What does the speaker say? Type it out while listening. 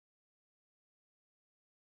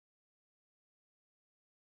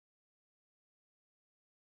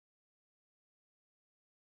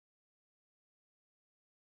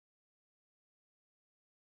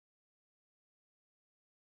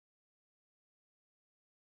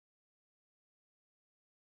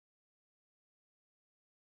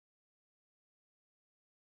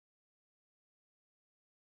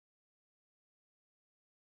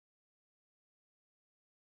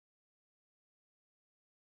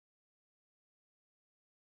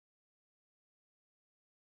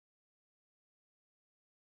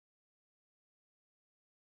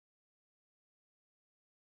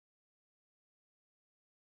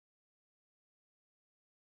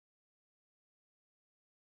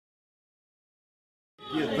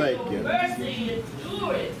you, thank you. Mercy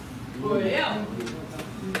endureth forever.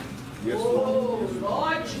 Yes, oh,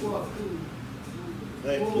 Lord, you are good.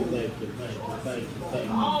 Thank you, thank you, thank you, thank you, thank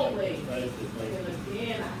you. Always. Thank you, thank you. And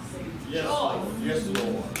again, I say, Yes, rejoice. yes,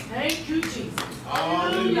 Lord. Thank you, Jesus.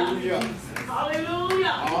 Hallelujah. Hallelujah.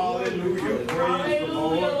 Hallelujah. Praise the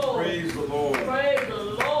Lord. Praise the Lord. Praise the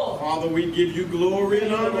Lord. Father, we give you glory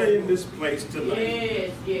and honor in this place tonight.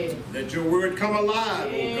 Yes, yes. Let your word come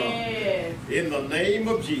alive, yes. oh God. In the name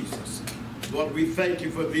of Jesus. Lord, we thank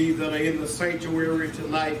you for these that are in the sanctuary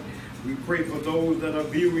tonight. We pray for those that are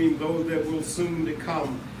viewing, those that will soon to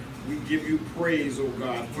come. We give you praise, oh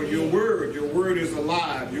God, for your word. Your word is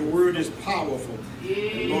alive. Your word is powerful.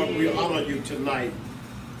 And Lord, we honor you tonight.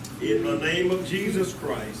 In the name of Jesus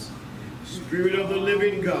Christ, Spirit of the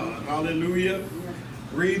living God, hallelujah.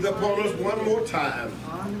 Breathe upon us one more time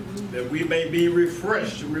that we may be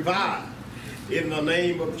refreshed and revived. In the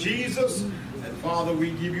name of Jesus, and Father,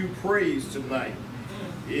 we give you praise tonight.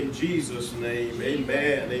 In Jesus' name,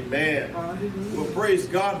 amen, amen. Well, praise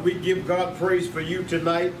God. We give God praise for you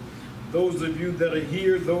tonight. Those of you that are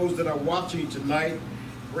here, those that are watching tonight,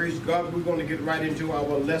 praise God. We're going to get right into our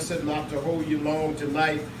lesson, not to hold you long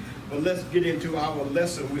tonight, but let's get into our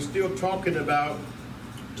lesson. We're still talking about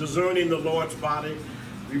discerning the Lord's body.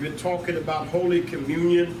 We've been talking about Holy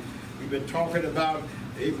Communion. We've been talking about,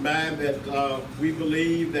 amen, that we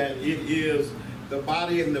believe that it is the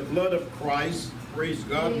body and the blood of Christ. Praise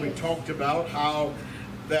God. We talked about how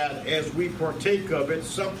that as we partake of it,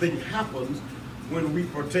 something happens when we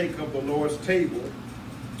partake of the Lord's table.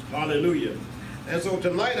 Hallelujah. And so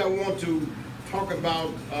tonight I want to talk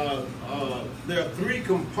about, there are three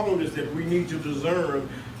components that we need to discern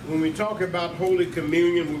when we talk about Holy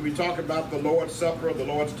Communion, when we talk about the Lord's Supper, the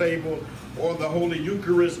Lord's table, or the Holy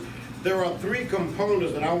Eucharist. There are three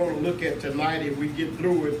components that I want to look at tonight if we get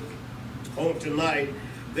through it on tonight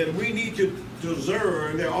that we need to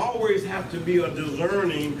discern. There always have to be a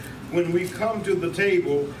discerning when we come to the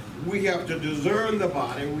table. We have to discern the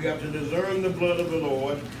body. We have to discern the blood of the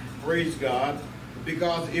Lord. Praise God.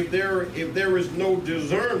 Because if there is no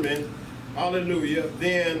discernment, hallelujah,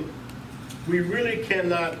 then we really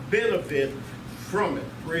cannot benefit from it.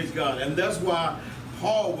 Praise God. And that's why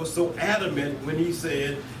Paul was so adamant when he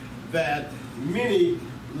said that many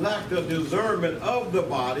lack the discernment of the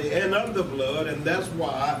body and of the blood, and that's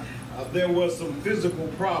why there was some physical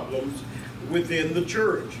problems within the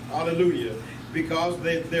church. Hallelujah. Because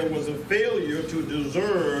there was a failure to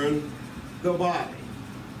discern the body.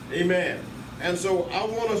 Amen. And so I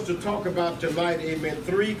want us to talk about tonight, amen,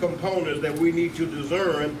 three components that we need to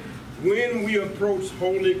discern when we approach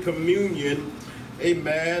Holy Communion,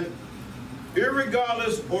 amen,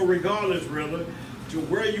 irregardless or regardless, really, to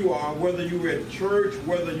where you are, whether you're at church,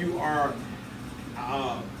 whether you are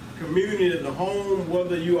communing in the home,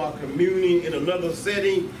 whether you are communing in another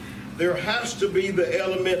setting, there has to be the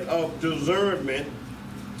element of discernment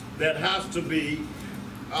that has to be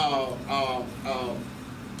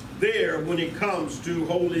there when it comes to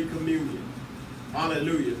Holy Communion.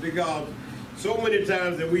 Hallelujah. Because so many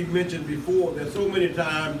times that we've mentioned before, that so many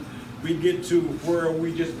times we get to where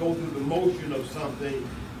we just go through the motion of something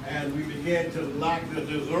and we begin to lack the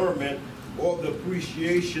discernment or the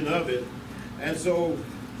appreciation of it. And so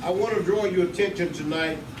I want to draw your attention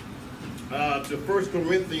tonight to 1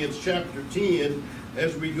 Corinthians chapter 10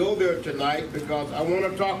 as we go there tonight, because I want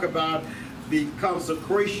to talk about the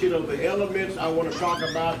consecration of the elements. I want to talk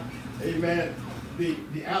about, amen,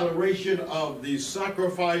 the adoration of the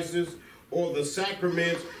sacrifices or the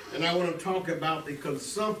sacraments, and I want to talk about the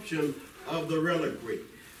consumption of the reliquary.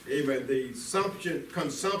 Amen. The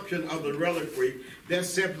consumption of the reliquary, that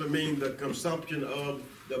simply means the consumption of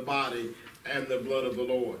the body and the blood of the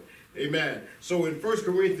Lord. Amen. So in 1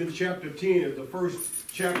 Corinthians chapter 10 is the first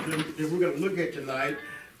chapter that we're going to look at tonight.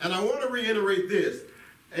 And I want to reiterate this.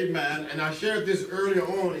 Amen. And I shared this earlier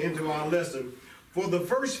on into our lesson. For the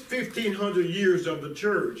first 1,500 years of the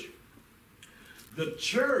church,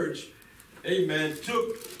 amen,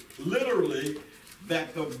 took literally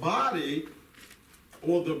that the body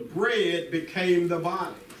or the bread became the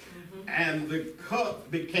body, and the cup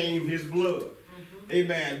became his blood.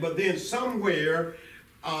 Amen. But then somewhere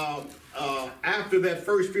after that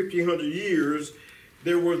first 1,500 years,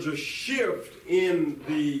 there was a shift in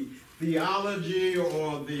the theology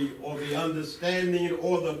or the understanding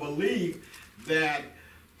or the belief that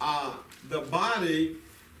the body,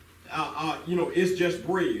 it's just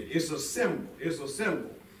bread. It's a symbol. It's a symbol.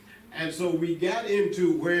 And so we got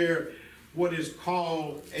into where what is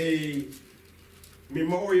called a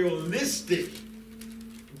memorialistic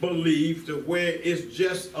belief, to where it's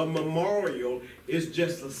just a memorial, it's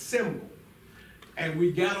just a symbol. And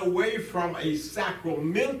we got away from a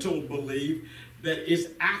sacramental belief that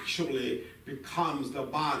it actually becomes the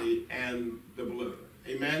body and the blood.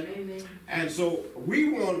 Amen? Amen. And so we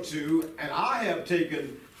want to, and I have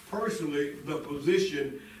taken personally the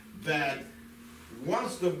position that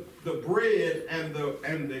once the bread and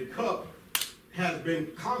the cup has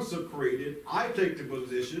been consecrated, I take the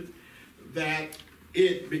position that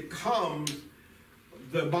it becomes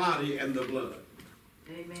the body and the blood.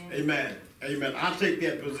 Amen. Amen. Amen. I take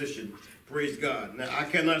that position. Praise God. Now, I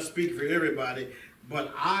cannot speak for everybody,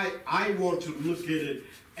 but I want to look at it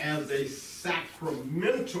as a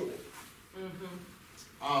sacramental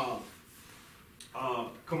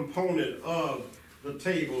component of the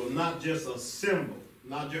table, not just a symbol,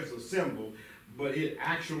 but it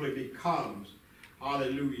actually becomes,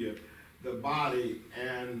 hallelujah, the body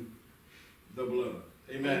and the blood.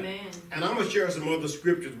 Amen. Amen. And I'm going to share some other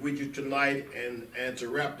scriptures with you tonight and to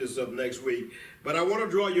wrap this up next week. But I want to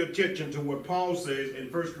draw your attention to what Paul says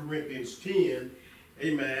in 1 Corinthians 10.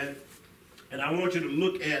 Amen. And I want you to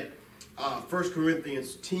look at 1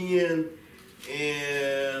 Corinthians 10.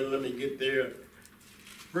 And let me get there.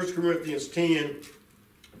 1 Corinthians 10.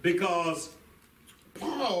 Because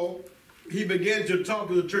Paul, he began to talk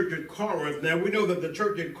to the church at Corinth. Now we know that the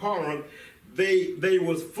church at Corinth, they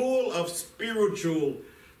was full of spiritual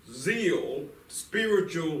zeal,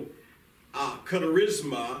 spiritual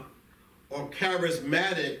charisma or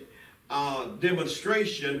charismatic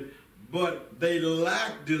demonstration, but they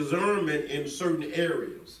lacked discernment in certain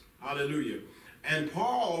areas. Hallelujah. And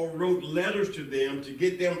Paul wrote letters to them to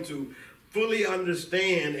get them to fully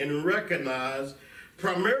understand and recognize,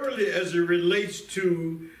 primarily as it relates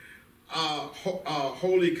to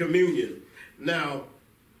Holy Communion. Now,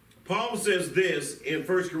 Paul says this in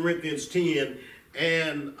 1 Corinthians 10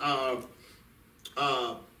 and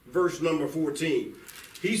verse number 14.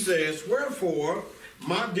 He says, "Wherefore,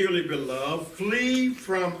 my dearly beloved, flee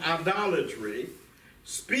from idolatry.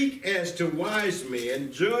 Speak as to wise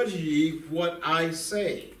men. Judge ye what I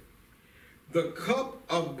say. The cup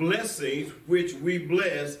of blessings which we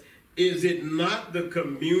bless, is it not the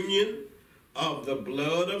communion of the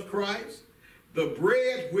blood of Christ? The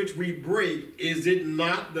bread which we break, is it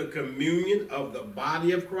not the communion of the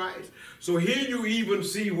body of Christ?" So here you even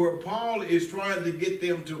see where Paul is trying to get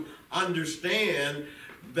them to understand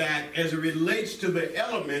that as it relates to the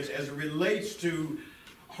elements, as it relates to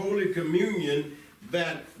Holy Communion,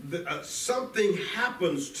 that something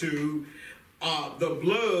happens to the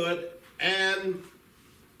blood and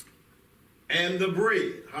the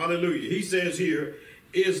bread. Hallelujah. He says here,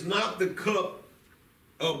 "Is not the cup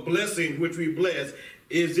of blessing which we bless,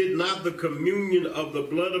 is it not the communion of the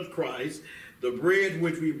blood of Christ? The bread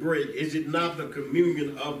which we break, is it not the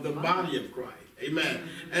communion of the body of Christ?" Amen.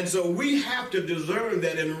 And so we have to discern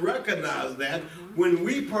that and recognize that when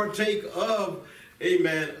we partake of,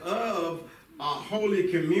 amen, of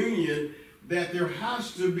Holy Communion, that there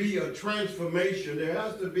has to be a transformation. There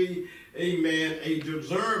has to be, amen, a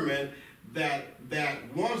discernment that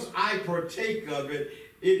once I partake of it,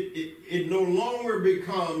 it no longer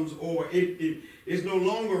becomes, or it is no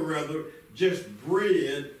longer rather just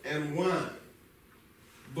bread and wine,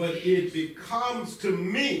 but it becomes to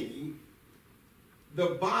me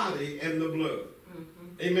the body and the blood.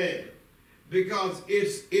 Amen. Because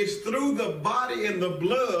it's through the body and the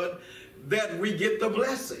blood that we get the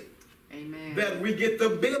blessing. Amen. That we get the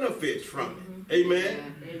benefits from it.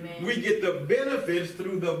 Amen. Amen. We get the benefits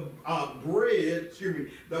through the bread,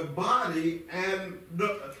 the body and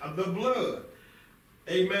the blood.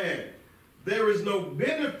 Amen. There is no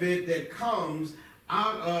benefit that comes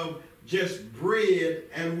out of just bread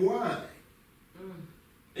and wine.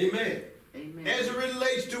 Amen. Amen. As it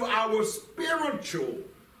relates to our spiritual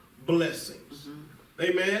blessings.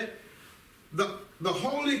 Amen. The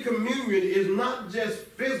Holy Communion is not just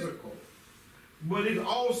physical, but it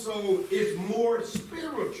also is more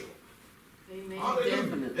spiritual. Amen. Hallelujah.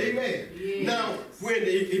 Definitely. Amen. Yes. Now,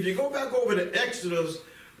 if you go back over to Exodus,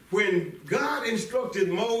 when God instructed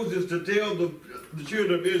Moses to tell the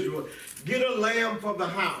children of Israel, get a lamb for the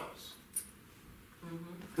house.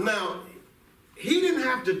 Now, he didn't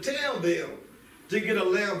have to tell them to get a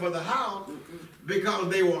lamb for the house because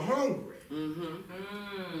they were hungry.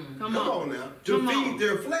 Come on now. To feed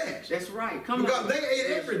their flesh. That's right. Because they ate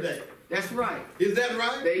every day. That's right. Is that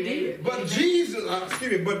right? They did. But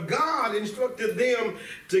but God instructed them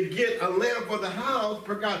to get a lamb for the house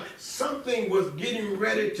because something was getting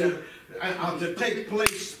ready to take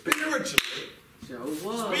place spiritually. Sure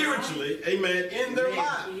was. Spiritually, amen, in their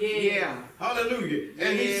life. Yeah. Hallelujah.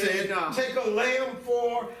 And he said, take a lamb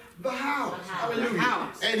for the house. Hallelujah. The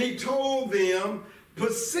house. And he told them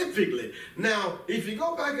specifically. Now, if you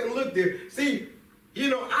go back and look there, see, you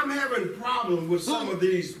know, I'm having problems with some of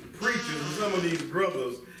these preachers and some of these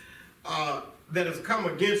brothers that have come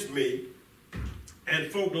against me, and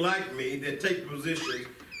folk like me that take positions,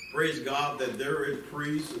 praise God, that there is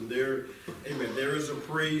priests and there is a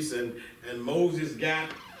priest, and Moses got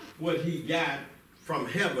what he got from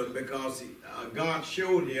heaven because God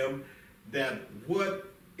showed him that what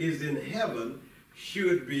is in heaven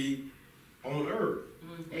should be on earth.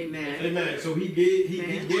 Amen. Amen. So he gave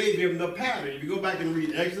him the pattern. If you go back and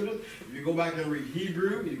read Exodus, if you go back and read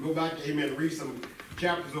Hebrew, if you go back, amen, read some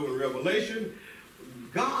chapters over in Revelation,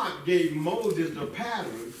 God gave Moses the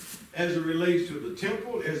pattern as it relates to the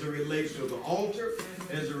temple, as it relates to the altar,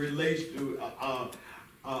 as it relates to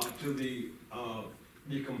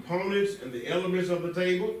the components and the elements of the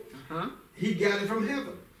table. He got it from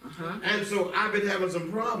heaven. And so I've been having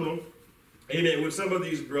some problems, amen, with some of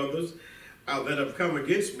these brothers that have come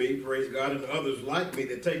against me, praise God, and others like me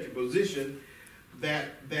that take the position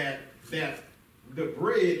that the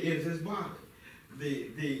bread is his body.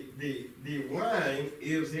 The wine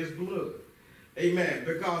is his blood. Amen.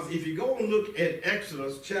 Because if you go and look at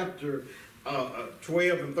Exodus chapter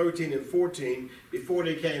 12 and 13 and 14, before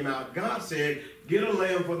they came out, God said, get a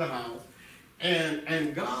lamb for the house.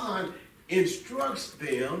 And God instructs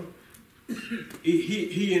them,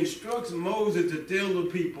 he instructs Moses to tell the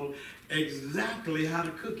people exactly how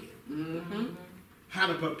to cook it. How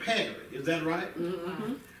to prepare it. Is that right?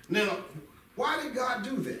 Now, why did God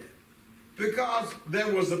do that? Because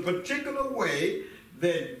there was a particular way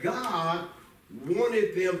that God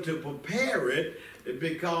wanted them to prepare it,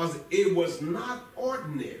 because it was not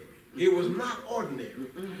ordinary. It was not ordinary.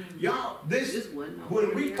 Y'all,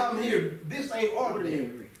 when we come here, this ain't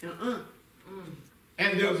ordinary.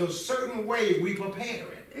 And there's a certain way we prepare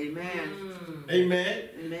it. Amen.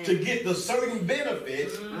 Amen. To get the certain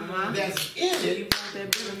benefits that's in it,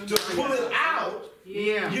 to pull it out,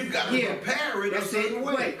 you've got to prepare it a certain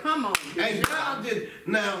way. Come on. And God did.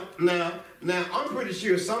 Now, I'm pretty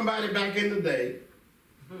sure somebody back in the day,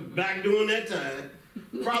 back during that time,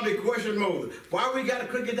 probably questioned Moses, why we got to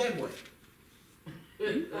cook it that way?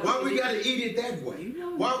 Why we got to eat it that way?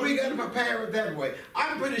 Why we got to prepare it that way?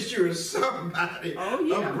 I'm pretty sure somebody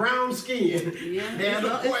of brown skin had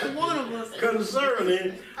a question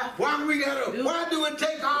concerning why do it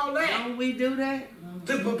take all that? Don't we do that?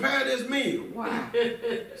 To prepare this meal. Why?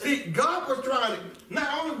 See, God was trying to,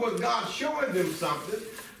 not only was God showing them something,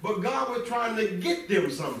 but God was trying to get them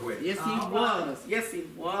somewhere. Yes, he was. Yes, he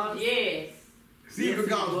was. Yes. See, yes,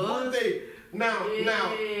 because one day, now,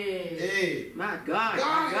 hey, my God,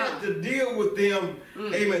 God had to deal with them,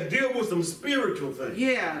 amen, deal with some spiritual things.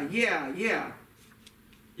 Yeah.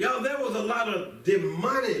 Y'all, there was a lot of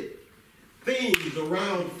demonic things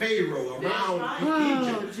around Pharaoh, around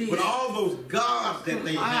Egypt, with all those gods that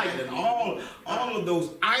they had, and all of those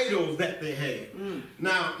idols that they had.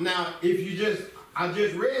 Now, if you I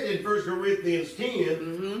just read in 1 Corinthians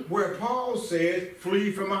 10, where Paul said,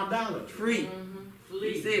 flee from idolatry.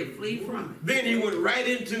 He said, flee from it. Then he went right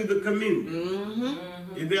into the communion.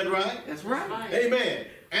 Is that right? That's right. Amen.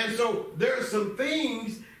 And so there are some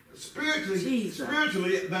things spiritually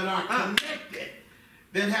that are connected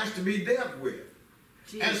that has to be dealt with.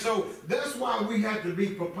 Jesus. And so that's why we have to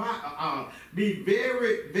be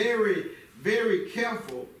very, very, very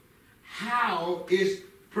careful how it's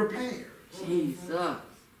prepared. Jesus.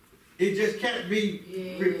 It just can't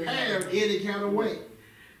be prepared any kind of way.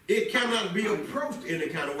 It cannot be approached any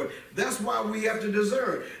kind of way. That's why we have to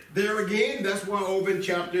discern. There again, that's why over in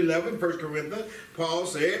chapter 11, 1 Corinthians, Paul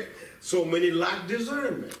said, so many lack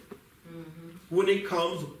discernment. When it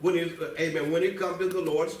comes to the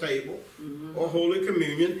Lord's table or Holy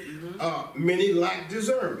Communion, many lack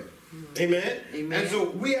discernment. Amen? And so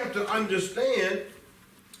we have to understand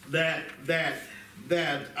that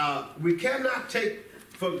we cannot take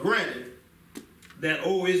for granted that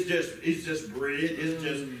it's just bread,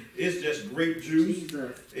 it's just grape juice.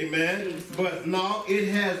 Jesus. Amen. Jesus. But no, it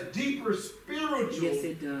has deeper spiritual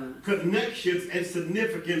connections and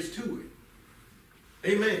significance to it.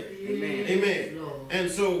 Amen. Amen.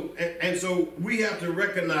 And so we have to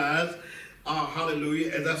recognize,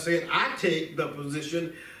 hallelujah, as I said, I take the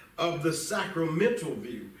position of the sacramental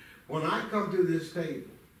view. When I come to this table,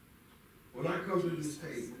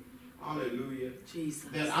 hallelujah, Jesus,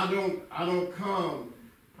 that I don't come,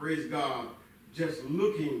 praise God, just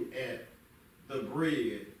looking at the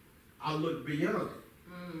bread. I look beyond it.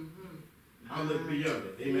 I look beyond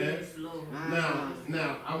it. Amen. Yes, Lord.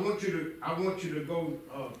 Now I want you to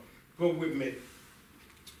go with me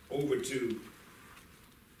over to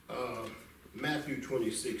Matthew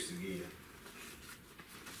 26 again.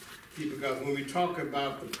 See, because when we talk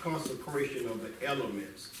about the consecration of the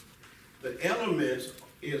elements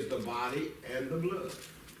is the body and the blood.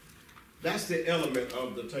 That's the element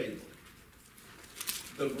of the table.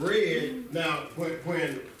 The bread, now,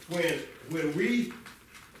 when we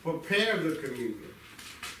prepare the communion,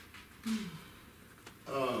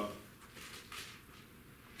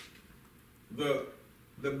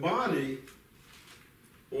 the body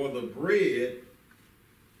or the bread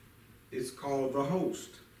is called the host.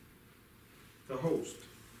 The host.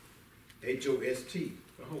 H-O-S-T,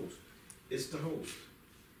 the host. It's the host.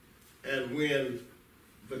 And when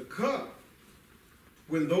the cup,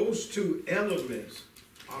 when those two elements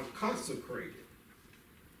are consecrated,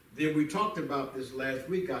 then we talked about this last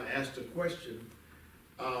week. I asked a question,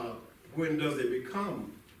 when does it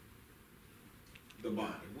become the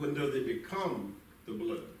body? When does it become the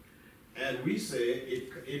blood? And we said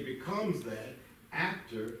it becomes that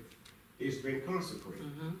after it's been consecrated.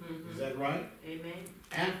 Is that right? Amen.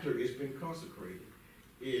 After it's been consecrated,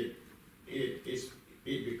 it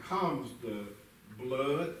becomes the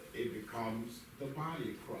blood, it becomes the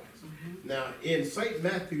body of Christ. Now, in St.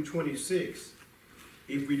 Matthew 26,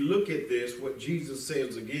 if we look at this, what Jesus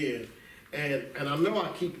says again, and I know I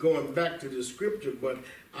keep going back to the scripture, but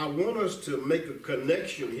I want us to make a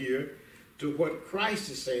connection here to what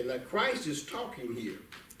Christ is saying. Now, Christ is talking here.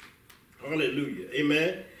 Hallelujah.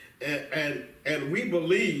 Amen. And we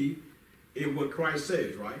believe in what Christ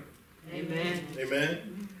says, right? Amen.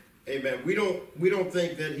 Amen. Amen. We don't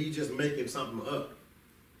think that he's just making something up,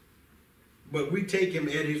 but we take him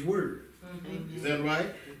at his word. Is that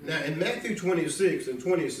right? Now in Matthew 26 and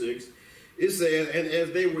 26, it says, and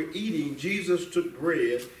as they were eating, Jesus took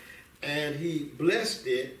bread and he blessed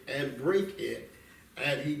it and brake it,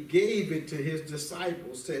 and he gave it to his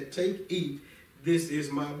disciples, said, "Take, eat, this is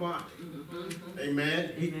my body."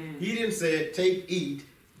 Amen. He didn't say, "Take, eat,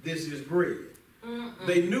 this is bread."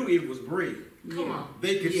 They knew it was bread. Come on.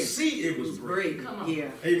 They could see it was bread. Come on.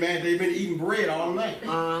 Yeah. Amen. They've been eating bread all night.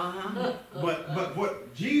 Uh-huh. But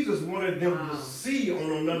what Jesus wanted them to see on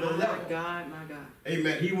another level. My God, my God.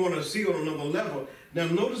 Amen. He wanted to see on another level. Now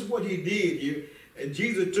notice what he did here. And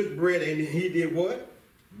Jesus took bread and he did what?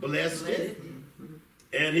 Blessed it.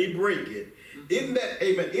 And he break it. Isn't that,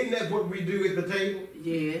 amen, isn't that what we do at the table?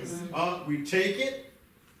 Yes. We take it,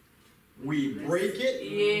 we break it,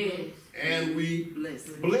 Yes. and we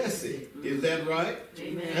bless it. Is that right?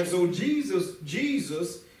 Amen. And so Jesus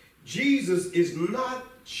is not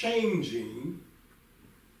changing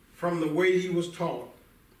from the way he was taught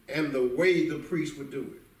and the way the priest would do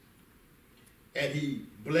it. And he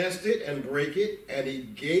blessed it and break it, and he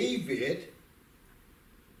gave it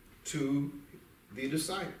to the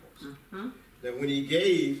disciples. That when he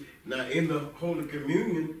gave, now in the Holy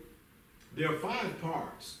Communion, there are 5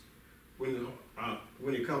 parts when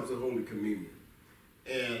it comes to Holy Communion.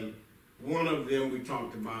 And one of them we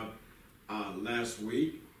talked about last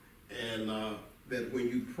week, and that when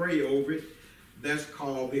you pray over it, that's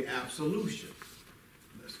called the absolution.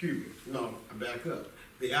 Excuse me, no, I back up.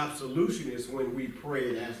 The absolution is when we pray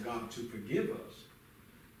and ask God to forgive us,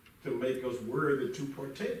 to make us worthy to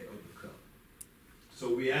partake of the cup.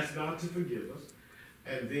 So we ask God to forgive us,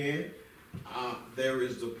 and then there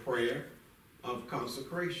is the prayer of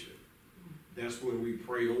consecration. That's when we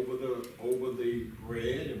pray over the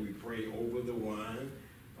bread and we pray over the wine,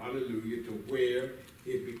 hallelujah, to where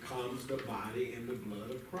it becomes the body and the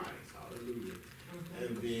blood of Christ, hallelujah.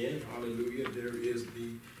 And then, hallelujah, there is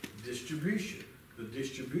the distribution. The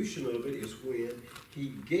distribution of it is when he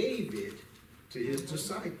gave it to his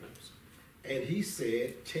disciples. And he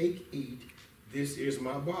said, "Take, eat, this is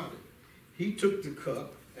my body." He took the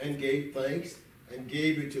cup and gave thanks and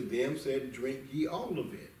gave it to them, said, "Drink ye all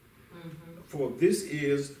of it. For this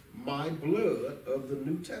is my blood of the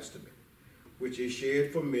New Testament, which is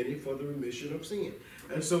shed for many for the remission of sin."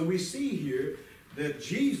 And so we see here that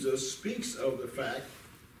Jesus speaks of the fact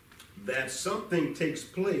that something takes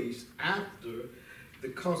place after the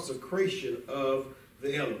consecration of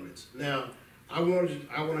the elements. Now, I want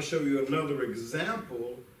to show you another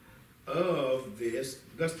example of this.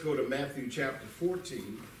 Let's go to Matthew chapter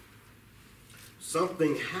 14.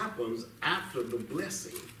 Something happens after the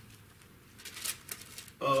blessing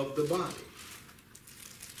of the body.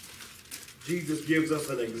 Jesus gives us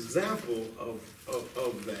an example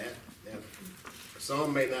of that.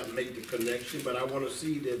 Some may not make the connection, but I want to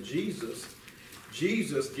see that Jesus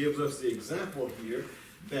gives us the example here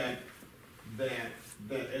that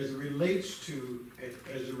as it relates to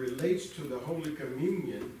the Holy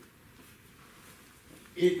Communion,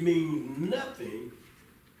 it means nothing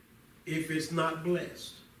if it's not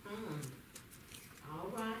blessed.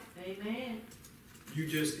 All right. Amen. you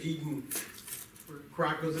just eating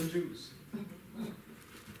crackers and juice.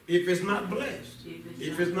 If it's not blessed.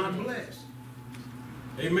 If it's not blessed.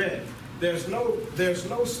 Amen. There's no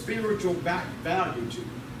spiritual value to it.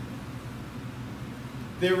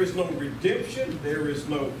 There is no redemption. There is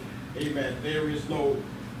no, amen, there is no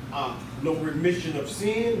remission of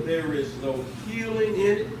sin. There is no healing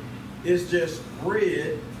in it. It's just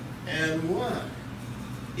bread and wine.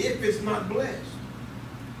 If it's not blessed.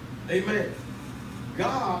 Amen.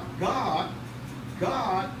 God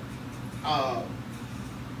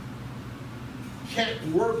can't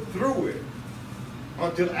work through it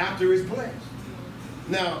until after it's blessed.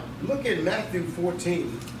 Now, look at Matthew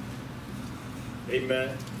 14.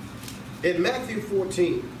 Amen. In Matthew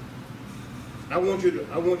 14, I want you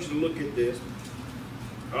to look at this.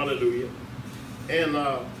 Hallelujah. And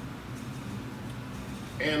I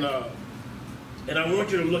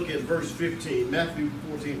want you to look at verse 15, Matthew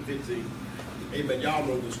 14, 15. Amen. Y'all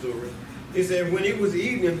know the story. It said, when it was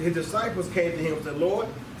evening, his disciples came to him and said, Lord,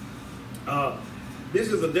 this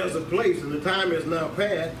is a desert place, and the time is now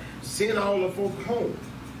past. Send all the folk home,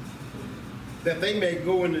 that they may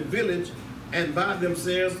go in the village and buy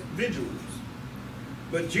themselves victuals.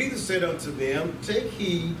 But Jesus said unto them, take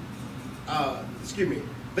heed,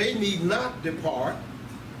 they need not depart,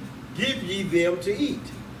 give ye them to eat.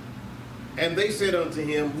 And they said unto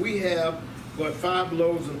him, we have but 5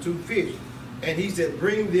 loaves and 2 fish. And he said,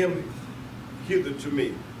 bring them hither to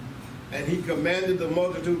me. And he commanded the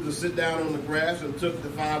multitude to sit down on the grass, and took the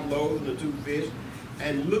 5 loaves and the 2 fish,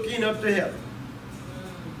 and looking up to heaven.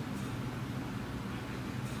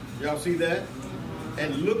 Y'all see that?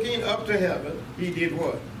 And looking up to heaven, he did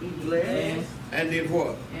what? He blessed. And did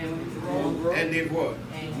what? And did what?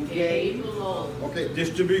 And gave the Lord. Okay,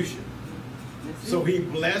 distribution. So he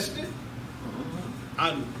blessed it,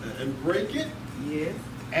 and break it, yes,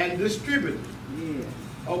 and distribute it. yes,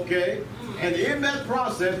 Okay? And in that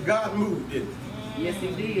process, God moved it. yes, he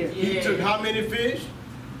did. He took how many fish?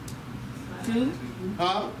 2,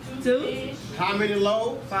 Huh? 2, Fish, How many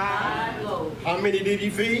loaves? 5 loaves. How many did he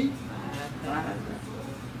feed? 5.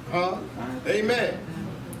 Huh? Amen.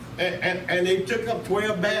 And they took up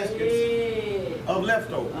 12 baskets Yeah. of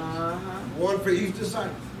leftovers. One for each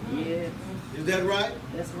disciple. Yeah, Is that right?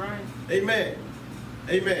 that's right. Amen.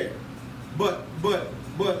 Amen. But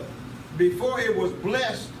before it was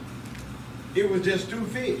blessed, it was just 2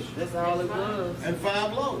 fish That's all it was. and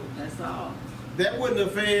 5 loaves. That's all. That wouldn't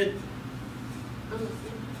have fed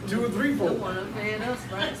 2 or 3 The folks. one that fed us,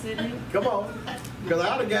 right, Sydney? Come on. Because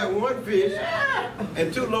I'd have got 1 fish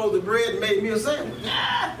and 2 loaves of bread and made me a sandwich.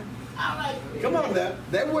 Come on now.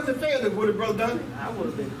 That wouldn't have failed if would have brother done it. I would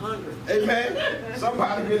have been hungry. Amen.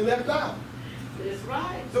 Somebody been left out. That's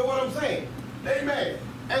right. So what I'm saying, amen.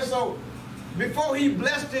 And so before he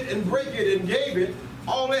blessed it and break it and gave it,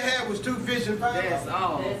 all they had was 2 fish and 5 That's loaves.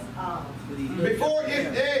 all. That's all. But he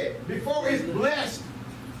Before it's blessed,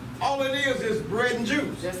 all it is bread and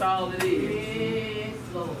juice. That's all it is. Yes,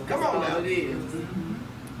 Lord. Come That's on all now. it is.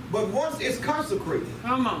 But once it's consecrated,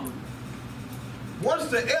 Come on. once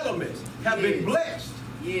the elements have been Yes. blessed,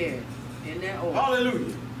 Yeah. In that order.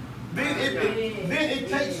 hallelujah, then it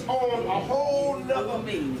takes on a whole nother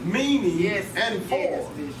meaning Yes. and form. Yes,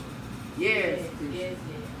 Bishop. Yes. Yes,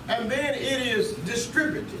 And then it is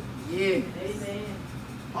distributed. Yes. yes. Amen.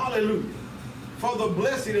 Hallelujah. For the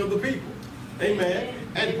blessing of the people. Amen.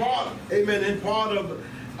 And part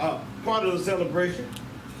of the celebration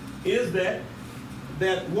is that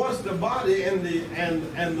once the body and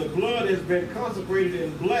the blood has been consecrated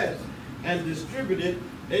and blessed and distributed,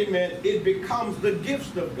 amen, it becomes the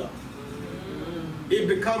gifts of God. It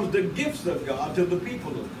becomes the gifts of God to the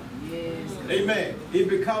people of God. Yes. Amen. It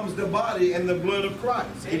becomes the body and the blood of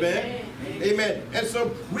Christ. Amen. Amen. Amen. And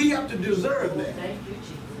so we have to deserve that. Thank you,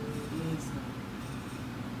 Jesus.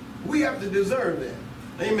 We have to deserve that.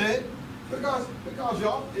 Amen. Because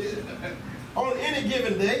y'all, on any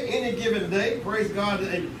given day, praise God.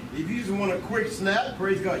 If you just want a quick snack,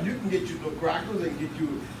 praise God, you can get you some crackers and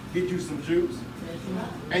get you some juice, That's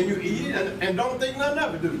right. and you eat it and don't think nothing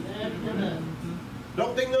of it, do you?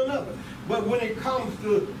 Don't think nothing of it. But when it comes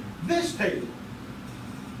to this table,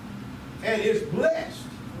 and it's blessed,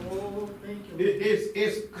 Oh, thank you.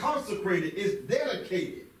 it's consecrated, it's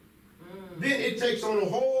dedicated, then it takes on a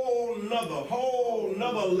whole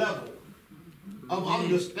nother level of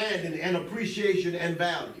understanding and appreciation and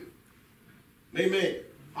value. Amen.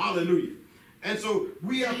 Hallelujah. And so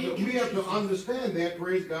we have to understand that,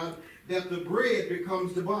 praise God, that the bread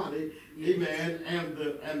becomes the body, amen, and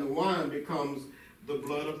the wine becomes the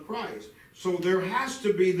blood of Christ. So there has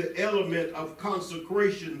to be the element of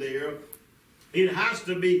consecration there. It has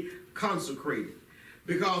to be consecrated.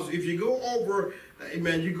 Because if you go over,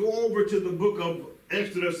 amen, you go over to the book of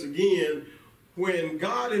Exodus again, when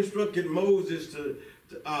God instructed Moses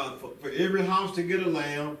for every house to get a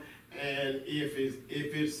lamb, and if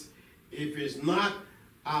it's not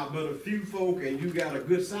but a few folk and you got a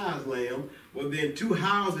good sized lamb, well then 2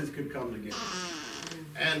 houses could come together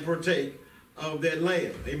and partake of that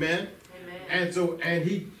lamb. Amen. Amen. And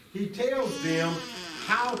he tells them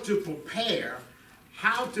how to prepare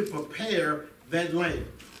that lamb.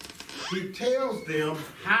 He tells them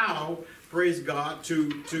how, praise God,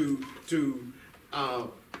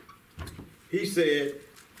 he said,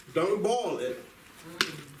 don't boil it,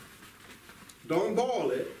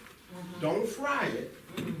 don't fry it,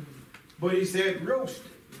 but he said roast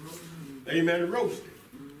it. Amen, roast it.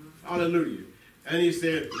 Hallelujah. And he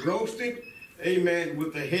said roast it, amen,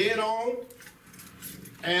 with the head on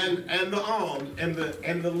and the arms and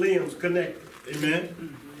the limbs connected.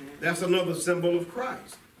 Amen. That's another symbol of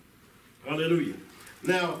Christ. Hallelujah.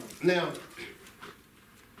 Now,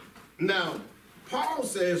 Paul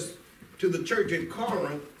says to the church in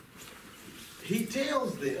Corinth, he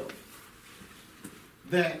tells them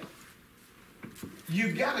that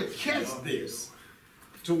you got to catch this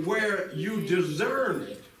to where you discern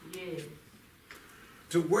it, Yes.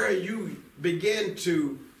 to where you begin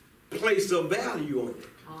to place a value on it.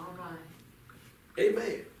 All right.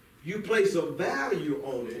 Amen. You place a value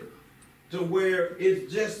on it to where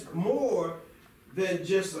it's just more than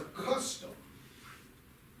just a custom.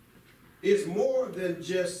 It's more than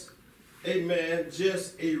just, amen,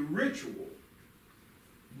 just a ritual.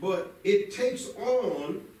 But it takes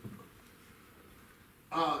on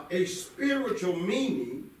a spiritual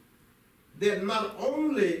meaning that not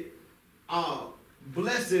only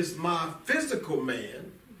blesses my physical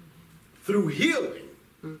man through healing.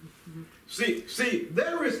 See,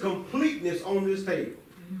 there is completeness on this table.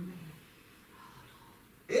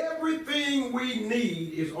 Everything we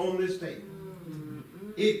need is on this table.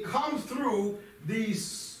 It comes through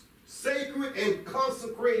these sacred and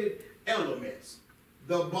consecrated elements.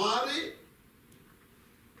 The body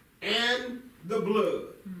and the blood.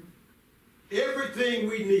 Everything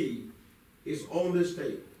we need is on this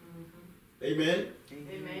table. Amen?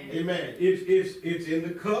 Amen. Amen. It's in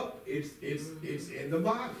the cup. It's in the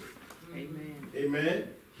body. Amen. Amen.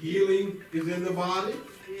 Healing is in the body.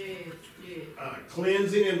 Yes. Yes.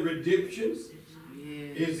 Cleansing and redemption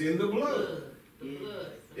Yes. is in the blood. The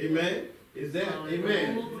blood. Amen. Is that?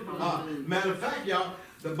 Amen. Matter of fact, y'all,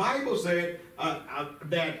 the Bible said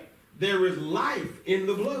that there is life in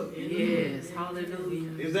the blood. Yes.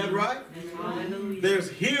 Hallelujah. Is that right? Hallelujah. There's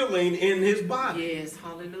healing in his body. Yes.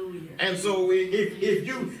 Hallelujah. And so if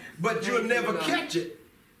you, but you'll never catch it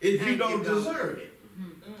if you don't discern it.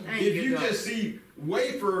 If you just see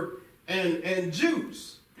wafer and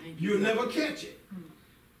juice, you'll never catch it.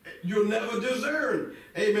 You'll never discern,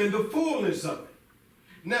 amen, the fullness of it.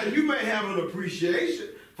 Now, you may have an appreciation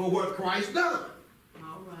for what Christ done.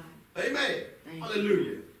 All right. Amen.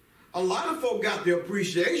 Hallelujah. A lot of folk got the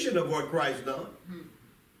appreciation of what Christ done,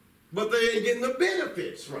 but they ain't getting the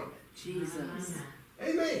benefits from it. Jesus.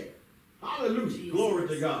 Amen. Hallelujah. Jesus. Glory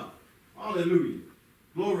to God. Hallelujah.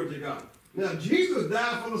 Glory to God. Now, Jesus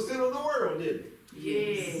died for the sin of the world, didn't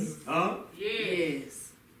he? Yes. Huh?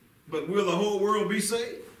 Yes. But will the whole world be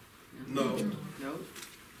saved? No. No.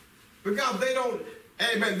 Because they don't,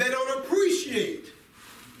 amen, they don't appreciate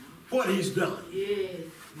what he's done. Yes.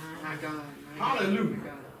 My God. Hallelujah. My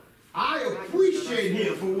God. I appreciate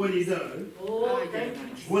him for what he's done. Oh, thank you.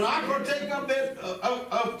 When I partake of that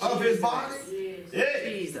of his body, Yes. yeah,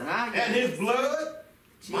 Jesus. and his blood,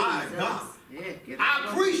 my Jesus. God, Yeah, get I it.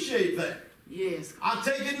 appreciate that. Yes. I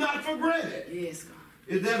take it not for granted. Yes, God.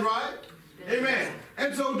 Is that right? Amen.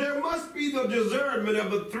 And so there must be the discernment of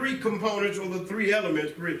the 3 components or the 3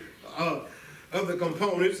 elements of the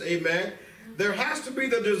components. Amen. There has to be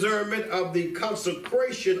the discernment of the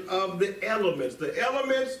consecration of the elements. The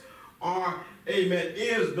elements are, amen,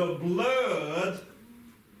 is the blood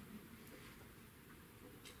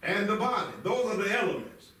and the body. Those are the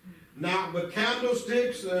elements. Now, the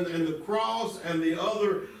candlesticks and the cross and the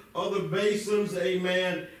other basins,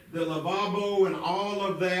 amen, the lavabo and all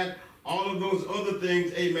of that, all of those other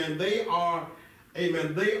things, amen, they are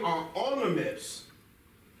ornaments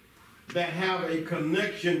that have a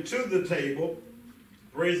connection to the table,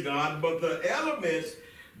 praise God, but the elements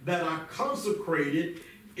that are consecrated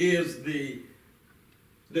is the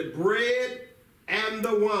bread and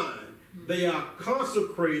the wine. They are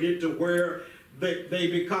consecrated to where they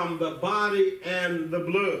become the body and the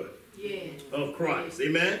blood of Christ.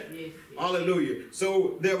 Amen? Yes. Hallelujah.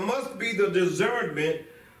 So there must be the discernment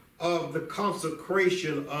of the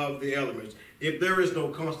consecration of the elements. If there is no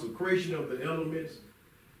consecration of the elements,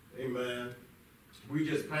 amen, we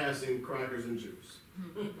just passing crackers and juice.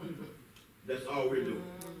 That's all we're doing.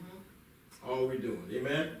 All we're doing.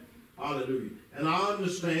 Amen? Hallelujah. And I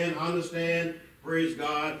understand, praise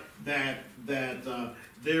God, that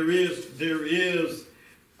there is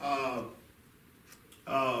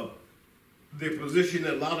the position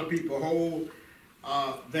that a lot of people hold,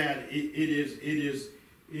 that it is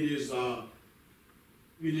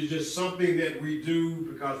just something that we do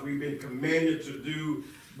because we've been commanded to do,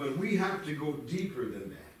 but we have to go deeper than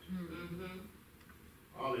that.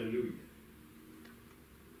 Hallelujah.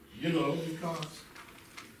 You know, because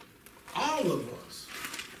all of us,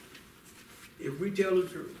 if we tell the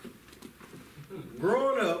truth,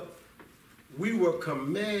 growing up, we were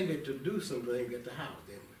commanded to do some things at the house,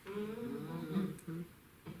 didn't we?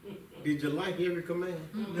 Did you like every command?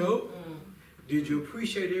 Nope. Did you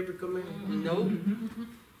appreciate every command? Nope.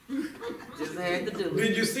 Just had to do it.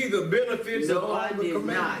 Did you see the benefits of all the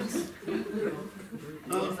commands?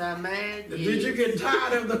 Was I mad? Did you get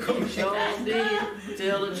tired of the commands? Sure did.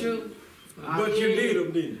 Tell the truth. But you did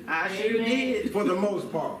them, didn't you? I sure did. For the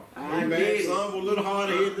most part. I Amen. did. Some were a little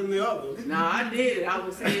harder hit than the others. No, I did it. I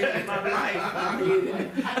was scared of my life. I did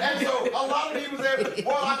it. And so a lot of people say,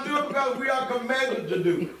 well, I do it because we are commanded to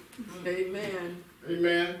do it. Amen.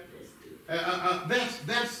 Amen.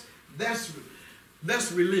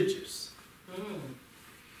 That's religious.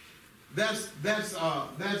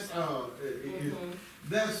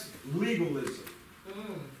 That's legalism.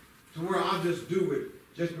 To where I just do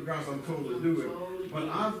it just because I'm told to do it. But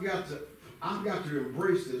I've got to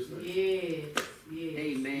embrace this thing. Yes. Yes.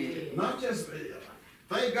 Amen. Yes. Not just,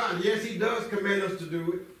 thank God, yes, he does command us to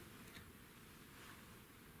do it.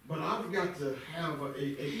 But I've got to have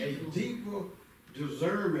a deeper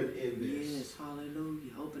discernment in this. Yes,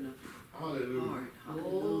 hallelujah. Open up Hallelujah. your heart. Oh,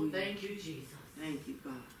 Hallelujah. thank you, Jesus. Thank you,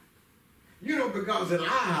 God. You know, because in our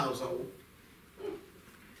household,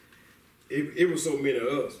 it was so many of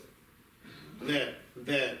us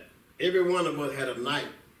that every one of us had a night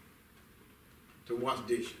to wash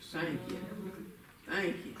dishes. Thank you.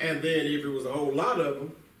 Thank you. And then if it was a whole lot of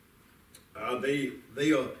them,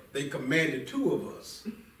 they commanded two of us.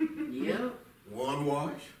 Yep. One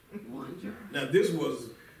wash. One jar. Now this was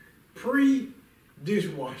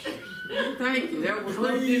pre-dishwasher. Thank you. There was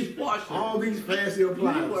no dishwasher. All these fancy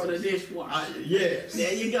appliances. You were the dishwasher. Yes.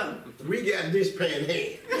 There you go. We got dishpan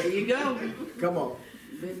hand. There you go. Come on.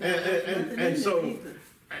 And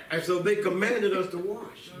so they commanded us to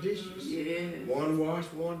wash dishes. Yeah. One wash,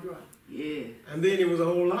 one dry. Yeah. And then it was a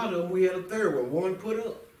whole lot of them. We had a third one put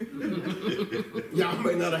up. Y'all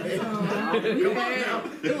may not have had it. Come on now.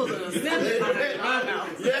 It was an assembly line at my house.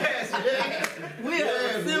 Yes. We had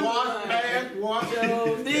an assembly Wash, line. pass, wash.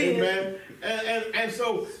 Sure did. Amen. And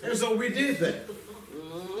so we did that.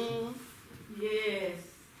 Yes.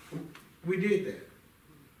 We did that.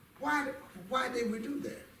 Why did we do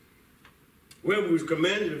that? Well, we was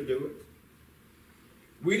commanded to do it.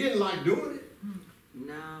 We didn't like doing it.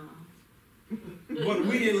 No. But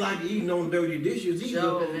we didn't like eating on dirty dishes either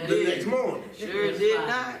Sure the did. next morning. Sure did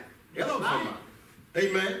not. Hello, somebody.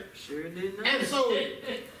 Amen. Sure did not. And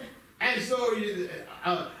so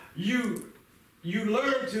you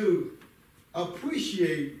learn to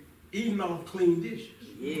appreciate eating off clean dishes.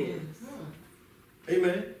 Yes.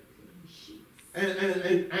 Amen.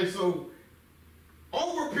 And so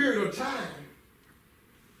over a period of time,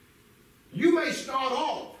 you may start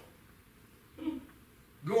off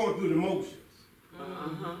going through the motions.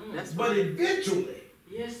 That's But right. eventually,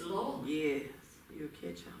 Yes, Lord. Yes. You'll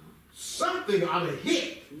catch on. something ought to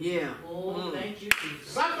hit. Yeah. Oh, thank you, Jesus.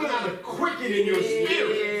 Something ought to quicken in your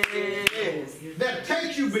spirit Yes. that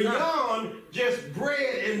takes you beyond just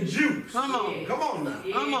bread and juice. Come on. Yes. Come on now.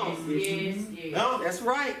 Yes, Come on. Yes. Huh? That's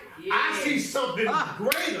right. Yes. I see something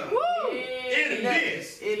greater Woo. in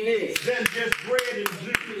this It is. than just bread and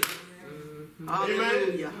juice.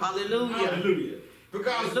 Hallelujah. Hallelujah. Hallelujah.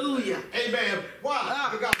 Because, Hallelujah. amen. Why?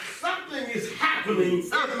 Because something is happening in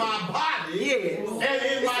my body Yes. and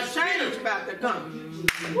in my It's a change spirit. about to come.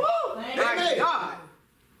 Woo. Thank My Amen. God.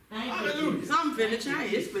 Thank you. Hallelujah. Something finna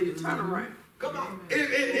change. It's finna turn around. Come on.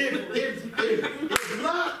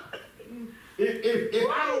 If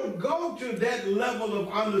I don't go to that level of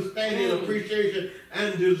understanding, appreciation,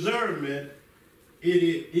 and discernment, it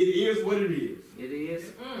is what it is. It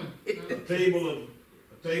is. A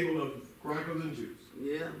table of crackers and juice.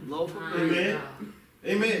 Yeah. Loaf of bread. Amen.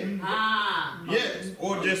 Amen. Ah. Yes,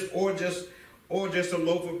 or just a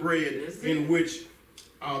loaf of bread That's it. in which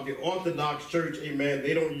the Orthodox Church, amen,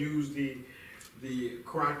 they don't use the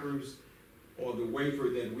crackers or the wafer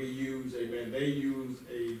that we use, amen, they use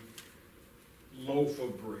a loaf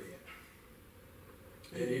of bread.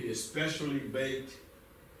 And it is specially baked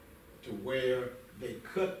to where they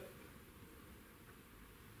cut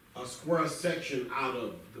a square section out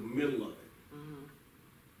of the middle of it.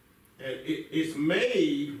 And it's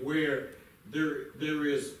made where there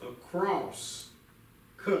is a cross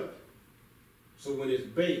cut. So when it's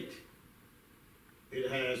baked,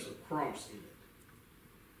 it has a cross in it.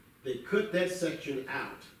 They cut that section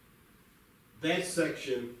out. That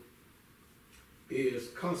section is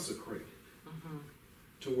consecrated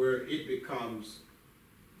to where it becomes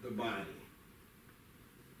the body.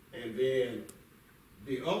 And then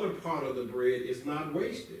the other part of the bread is not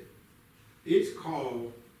wasted. It's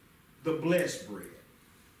called the blessed bread.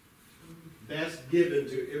 That's given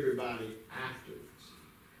to everybody afterwards.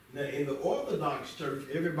 Now, in the Orthodox Church,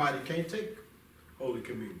 everybody can't take Holy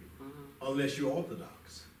Communion unless you're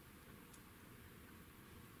Orthodox.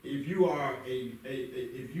 If you are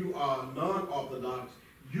if you are non-Orthodox,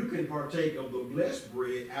 you can partake of the blessed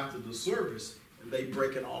bread after the service, and they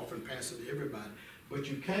break it off and pass it to everybody. But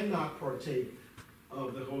you cannot partake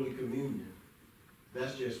of the Holy Communion.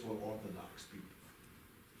 That's just for Orthodox people.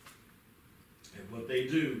 And what they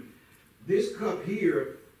do, this cup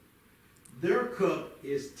here, their cup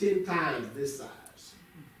is 10 times this size.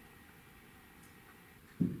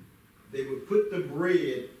 They would put the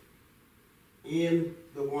bread in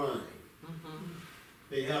the wine.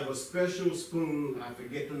 They have a special spoon, I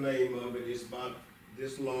forget the name of it, it's about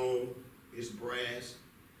this long, it's brass,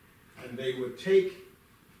 and they would take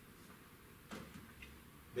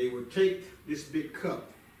this big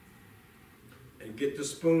cup and get the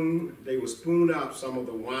spoon. They would spoon out some of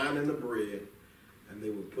the wine and the bread, and they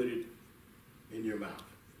would put it in your mouth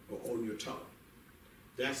or on your tongue.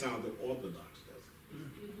 That's how the Orthodox does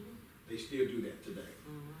it. They still do that today.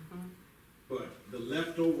 But the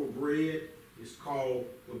leftover bread is called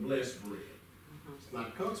the blessed bread. It's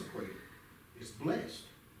not consecrated. It's blessed.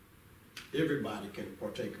 Everybody can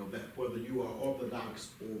partake of that, whether you are Orthodox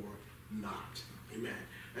or not. Amen.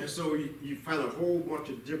 And so you find a whole bunch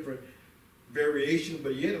of different variations,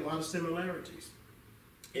 but yet a lot of similarities.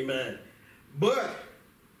 Amen. But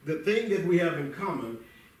the thing that we have in common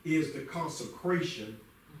is the consecration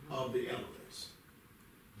of the elements.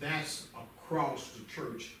 That's across the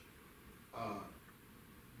church,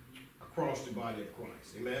 across the body of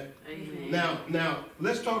Christ. Amen? Amen. Now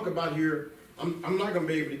let's talk about here, I'm not going to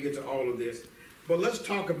be able to get to all of this, but let's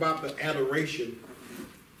talk about the adoration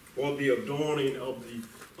or the adorning of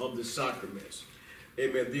the sacraments.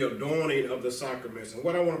 Amen. The adorning of the sacraments. And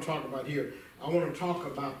what I want to talk about here, I want to talk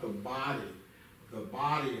about the body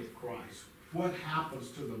of Christ. What happens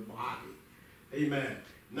to the body? Amen.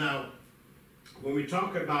 Now, when we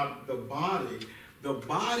talk about the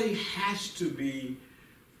body has to be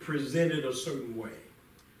presented a certain way.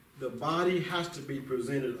 The body has to be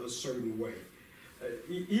presented a certain way.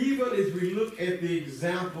 Even if we look at the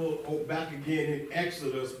example back again in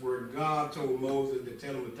Exodus where God told Moses to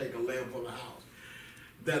tell him to take a lamb from the house,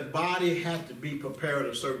 that body has to be prepared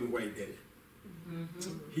a certain way, didn't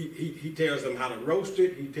it? He tells them how to roast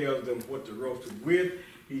it. He tells them what to roast it with.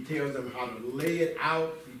 He tells them how to lay it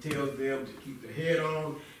out. He tells them to keep the head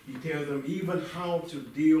on. He tells them even how to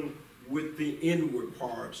deal with the inward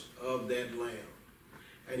parts of that lamb.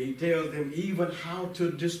 And he tells them even how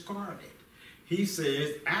to discard it. He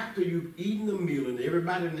says, after you've eaten the meal and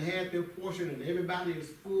everybody has had their portion and everybody is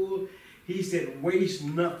full, he said, waste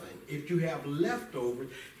nothing. If you have leftovers,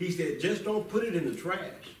 he said, just don't put it in the trash.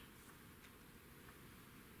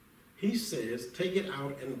 He says, take it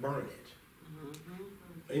out and burn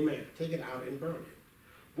it. Amen. Take it out and burn it.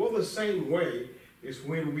 Well, the same way is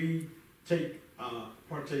when we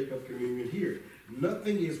partake of communion here.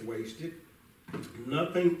 Nothing is wasted.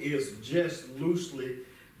 Nothing is just loosely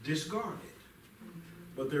discarded.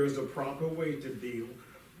 But there is a proper way to deal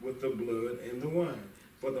with the blood and the wine.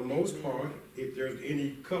 For the most part, if there's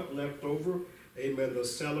any cup left over, amen, the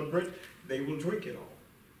celebrant, they will drink it all.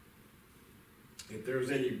 If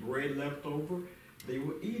there's any bread left over, they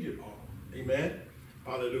will eat it all. Amen?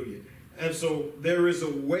 Hallelujah. And so there is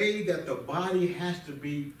a way that the body has to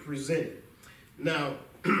be presented. Now,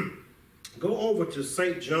 go over to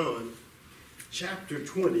St. John chapter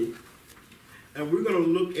 20, and we're going to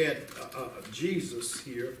look at Jesus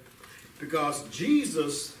here, because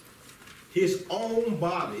Jesus, his own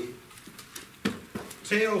body,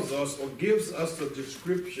 tells us or gives us a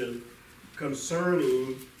description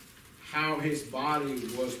concerning how his body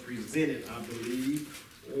was presented, I believe,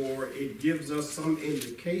 or it gives us some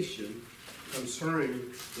indication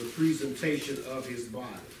concerning the presentation of his body.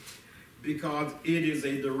 because it is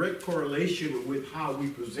a direct correlation with how we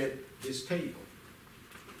present this table.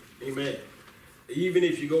 Amen. Even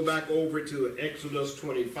if you go back over to Exodus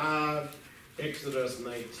 25, Exodus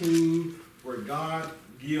 19, where God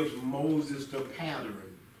gives Moses the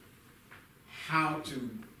pattern, how to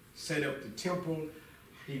set up the temple.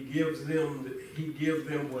 He gives them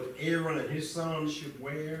what Aaron and his sons should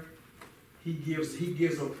wear. He gives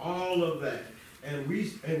them all of that. And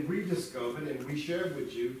we discovered and we shared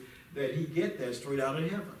with you that he get that straight out of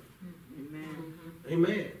heaven. Amen.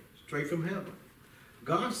 Amen. Straight from heaven.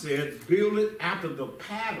 God said, build it after the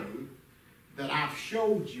pattern that I've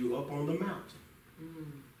showed you up on the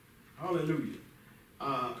mountain. Hallelujah.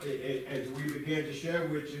 As we began to share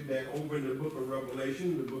with you that over in the book of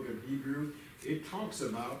Revelation, the book of Hebrews, it talks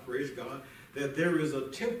about, praise God, that there is a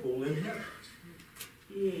temple in heaven.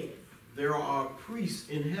 Yes. There are priests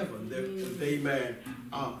in heaven.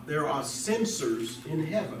 There are censers in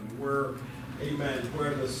heaven where, amen,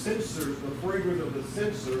 where the censers, the fragrance of the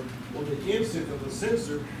censer or the incense of the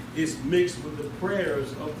censer is mixed with the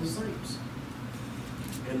prayers of the saints.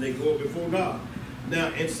 And they go before God.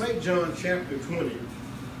 Now, in St. John chapter 20,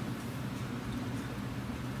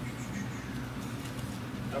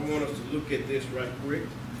 I want us to look at this right quick.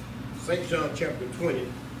 St. John chapter 20,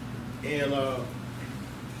 and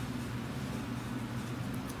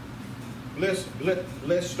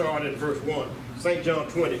let's start at verse 1. St. John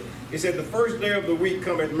 20. It said, the first day of the week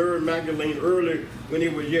cometh Mary Magdalene early when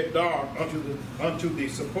it was yet dark unto the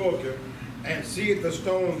sepulchre, and seeth the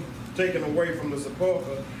stone taken away from the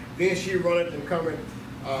sepulchre. Then she runneth and cometh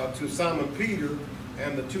to Simon Peter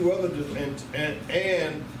and the two other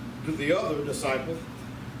and to the other disciple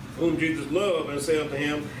whom Jesus loved, and said unto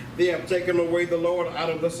him, they have taken away the Lord out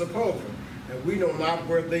of the sepulchre, and we know not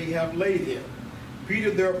where they have laid him.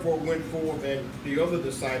 Peter therefore went forth, and the other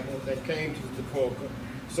disciple that came to the sepulchre.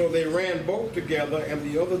 So they ran both together, and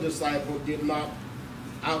the other disciple did not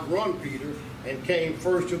outrun Peter, and came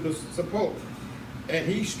first to the sepulchre. And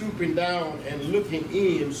he, stooping down and looking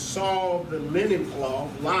in, saw the linen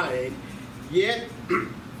cloth lying, yet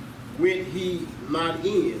went he not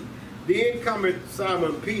in. Then cometh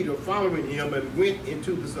Simon Peter following him, and went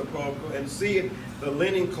into the sepulchre, and seeth the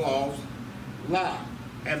linen cloths lie,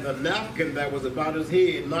 and the napkin that was about his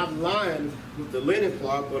head, not lying with the linen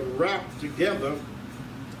cloth, but wrapped together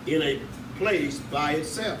in a place by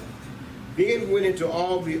itself. Then went into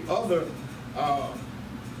all the other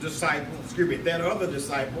that other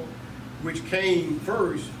disciple, which came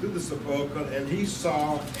first to the sepulchre, and he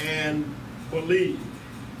saw and believed.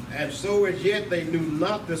 And so as yet they knew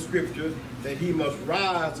not the scripture that he must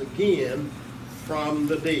rise again from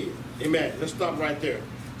the dead. Amen. Let's stop right there.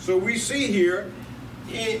 So we see here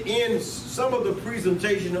in some of the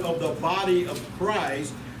presentation of the body of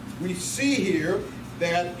Christ, we see here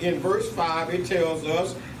that in verse 5 it tells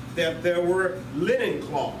us that there were linen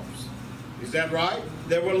cloths. Is that right?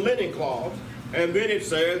 There were linen cloths. And then it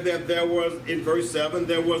says that there was, in verse 7,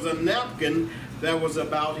 there was a napkin that was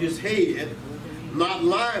about his head, not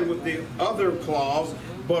lined with the other cloths,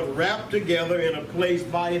 but wrapped together in a place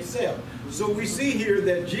by itself. So we see here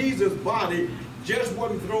that Jesus' body just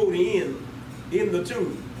wasn't thrown in the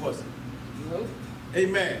tomb, was it? Nope.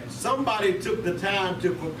 Amen. Somebody took the time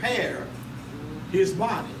to prepare his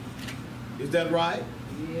body. Is that right?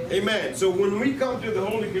 Yes. Amen. So when we come to the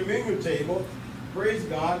Holy Communion table, praise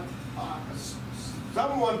God,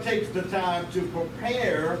 someone takes the time to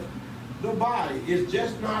prepare the body. It's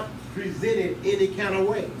just not presented any kind of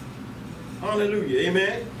way. Hallelujah.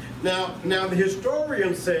 Amen. Now the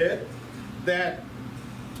historian said that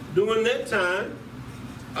during that time,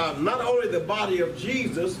 not only the body of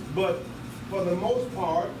Jesus, but for the most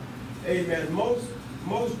part, amen, most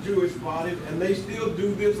Jewish bodies, and they still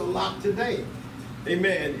do this a lot today,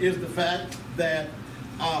 amen, is the fact that,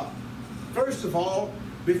 first of all,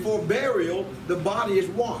 before burial, the body is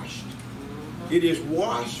washed. It is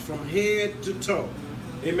washed from head to toe.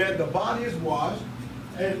 Amen. The body is washed,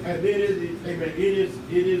 and then it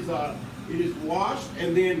is washed,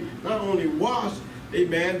 and then not only washed,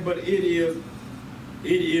 amen, but it is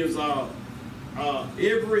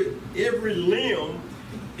every limb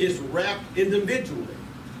is wrapped individually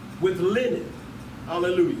with linen.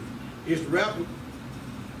 Hallelujah. It's wrapped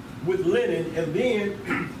with linen, and then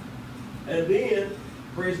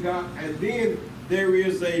praise God, and then there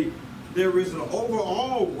is an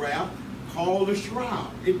overall wrap called a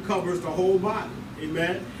shroud. It covers the whole body.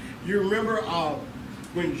 Amen. You remember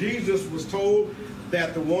when Jesus was told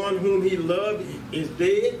that the one whom he loved is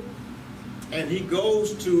dead, and he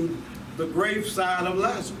goes to the graveside of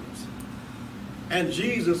Lazarus, and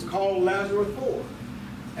Jesus called Lazarus forth,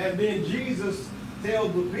 and then Jesus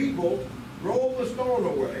tells the people, roll the stone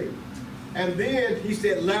away. And then he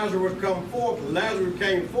said, Lazarus come forth. Lazarus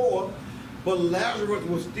came forth, but Lazarus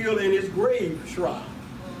was still in his grave shroud.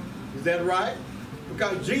 Is that right?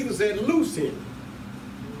 Because Jesus said, loose him.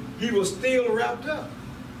 He was still wrapped up.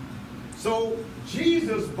 So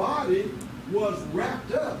Jesus' body was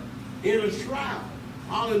wrapped up in a shroud.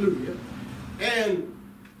 Hallelujah. And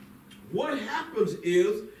what happens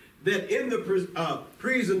is that in the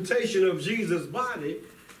presentation of Jesus' body,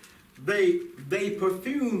 they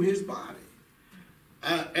perfume his body.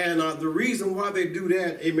 And the reason why they do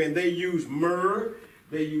that, amen, they use myrrh,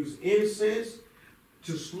 they use incense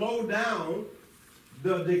to slow down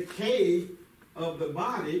the decay of the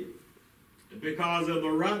body because of the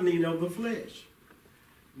rotting of the flesh.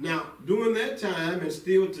 Now, during that time, and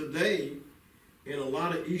still today, in a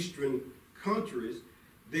lot of Eastern countries,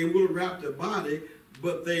 they will wrap the body,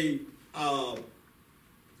 but they,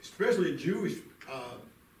 especially Jewish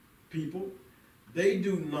people, they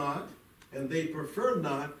do not, and they prefer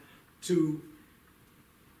not to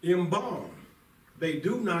embalm. They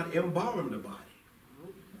do not embalm the body.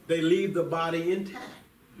 They leave the body intact.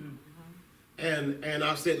 And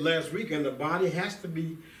I said last week, and the body has to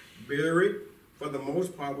be buried for the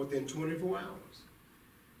most part within 24 hours.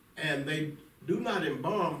 And they do not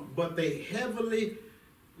embalm, but they heavily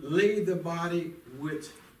lay the body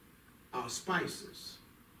with spices.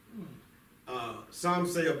 Some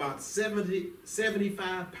say about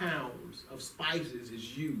 75 pounds of spices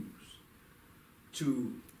is used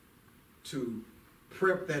to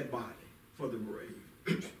prep that body for the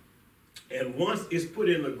grave. And once it's put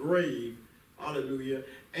in the grave, hallelujah,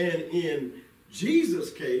 and in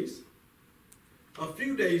Jesus' case, a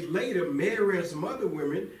few days later, Mary and some other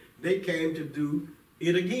women, they came to do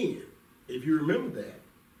it again. If you remember that,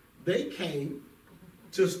 they came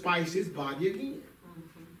to spice his body again.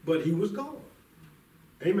 But he was gone.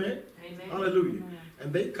 Amen. Amen. Hallelujah. Amen.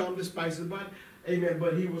 And they come to spice his body. Amen.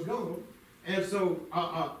 But he was gone. And so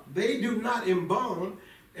they do not embalm,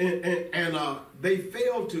 and they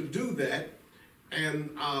failed to do that. And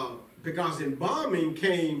because embalming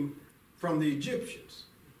came from the Egyptians.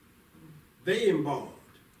 They embalmed.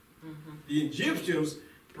 The Egyptians,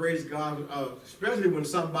 praise God, especially when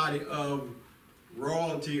somebody of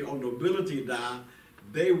royalty or nobility died,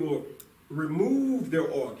 they will remove their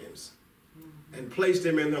organs and place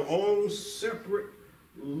them in their own separate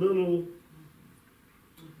little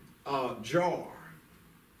jar,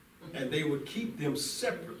 and they would keep them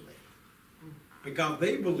separately because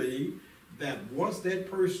they believe that once that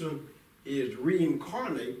person is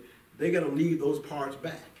reincarnate, they're going to need those parts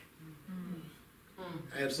back.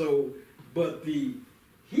 And so, but the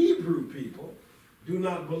Hebrew people do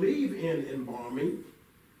not believe in embalming.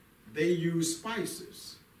 They use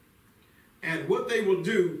spices. And what they will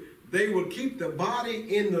do, they will keep the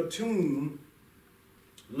body in the tomb,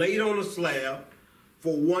 laid on a slab,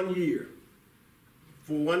 for 1 year.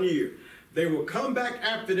 For 1 year. They will come back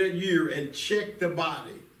after that year and check the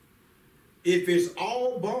body. If it's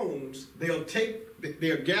all bones, they'll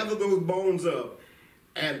gather those bones up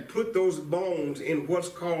and put those bones in what's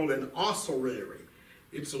called an ossuary.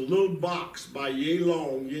 It's a little box by yay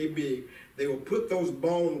long, yay big. They will put those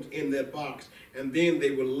bones in that box, and then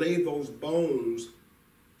they will lay those bones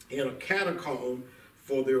in a catacomb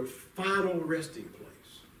for their final resting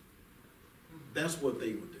place. That's what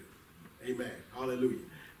they would do. Amen. Hallelujah.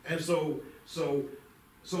 And so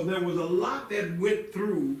there was a lot that went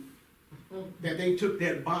through that they took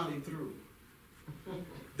that body through.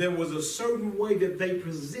 There was a certain way that they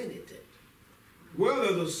presented it. Well,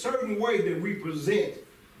 there's a certain way that we present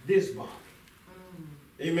this body.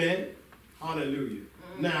 Amen. Hallelujah.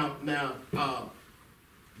 Now,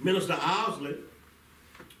 Minister Owsley,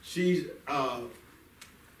 she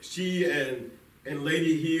and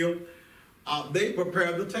Lady Hill, they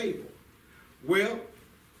prepare the table. Well,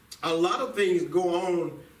 a lot of things go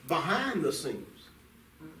on behind the scenes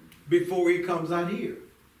before it comes out here.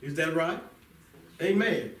 Is that right?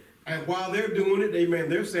 Amen. And while they're doing it, amen,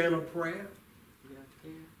 they're saying a prayer.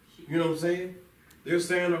 You know what I'm saying? They're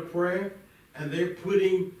saying a prayer, and they're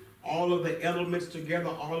putting all of the elements together,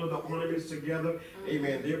 all of the ornaments together.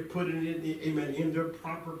 Amen. They're putting it, amen, in their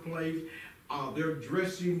proper place. They're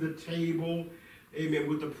dressing the table, amen,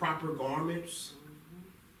 with the proper garments.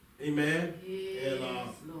 Amen. Yes,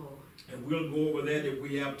 and we'll go over that if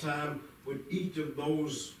we have time, with each of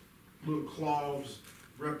those little cloths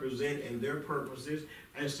represent and their purposes.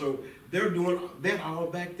 And so they're doing that all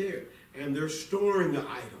back there. And they're storing the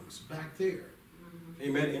items back there.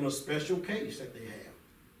 Amen. In a special case that they have.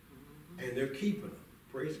 And they're keeping them.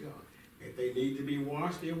 Praise God. If they need to be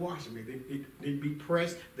washed, they'll wash them. If they need to be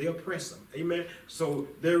pressed, they'll press them. Amen. So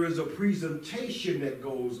there is a presentation that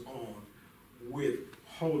goes on with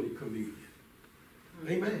Holy Communion.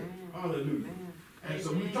 Amen. Hallelujah. Amen. And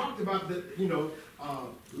so we talked about that,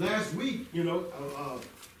 last week,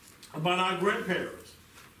 about our grandparents.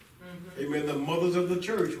 Amen. The mothers of the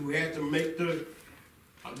church who had to make the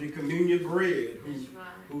communion bread,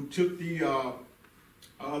 who took the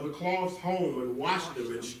cloths home and washed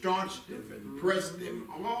them and starched them and pressed them,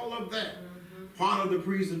 all of that, part of the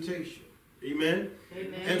presentation. Amen.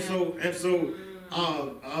 And so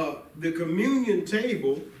the communion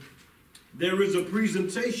table, there is a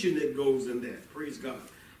presentation that goes in that. Praise God.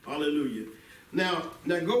 Hallelujah. Now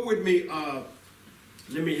go with me.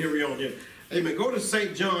 Let me hurry on here. Amen. Go to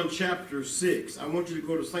St. John chapter 6. I want you to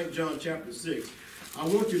go to St. John chapter 6. I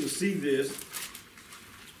want you to see this.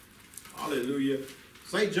 Hallelujah.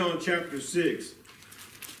 St. John chapter 6.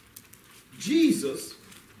 Jesus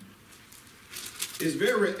is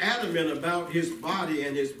very adamant about his body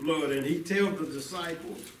and his blood, and he tells the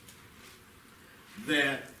disciples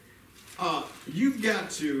that you've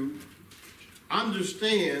got to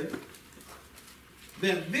understand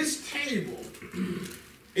that this table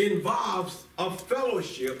involves a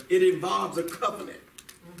fellowship. It involves a covenant.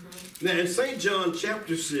 Now in St. John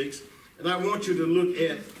chapter 6, and I want you to look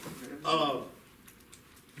at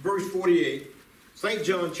verse 48. St.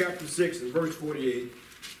 John chapter 6 and verse 48.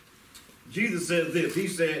 Jesus says this. He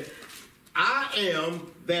said, I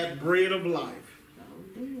am that bread of life.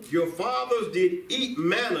 Your fathers did eat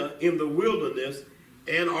manna in the wilderness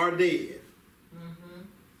and are dead.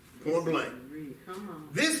 Point blank.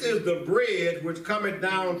 This is the bread which cometh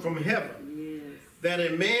down from heaven, that a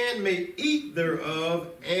man may eat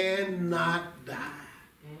thereof and not die.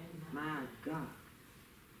 My God.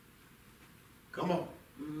 Come on.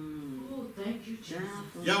 Oh, thank you, Jesus.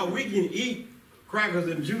 Y'all, we can eat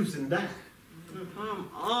crackers and juice and die. Come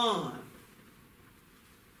on.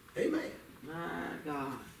 Amen. My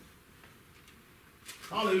God.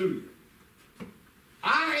 Hallelujah.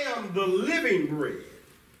 I am the living bread,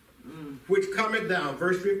 which cometh down,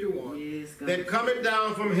 verse 51, Yes, God. that cometh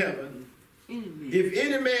down from heaven. Amen. If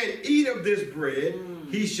any man eat of this bread,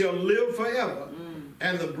 he shall live forever.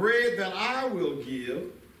 And the bread that I will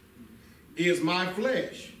give is my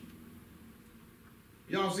flesh.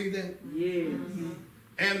 Y'all see that? Yes.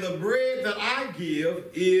 And the bread that I give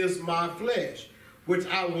is my flesh, which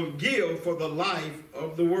I will give for the life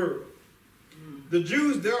of the world. The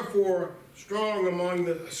Jews therefore strove among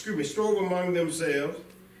themselves,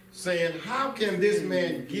 saying, how can this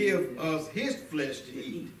man give us his flesh to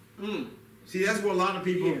eat? See, that's what a lot of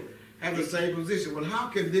people have the same position. Well, how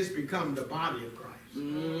can this become the body of Christ?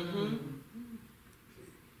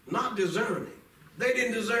 Not discerning. They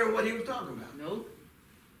didn't discern what he was talking about. Nope.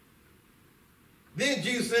 Then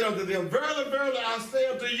Jesus said unto them, verily, verily, I say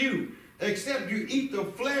unto you, except you eat the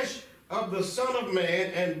flesh of the Son of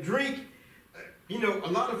Man and drink. A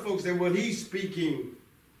lot of folks say, well, he's speaking,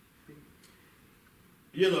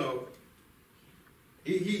 he's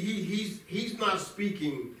not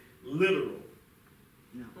speaking literal.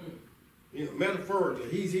 No. Metaphorically,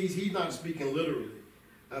 he's not speaking literally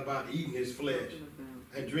about eating his flesh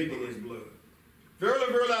and drinking his blood.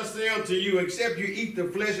 Verily, verily, I say unto you, except you eat the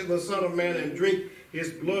flesh of the Son of Man and drink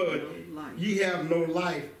his blood, ye have no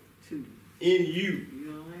life in you.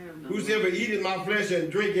 Whosoever eateth my flesh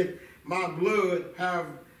and drinketh my blood have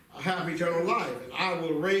eternal life, and I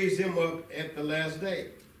will raise him up at the last day.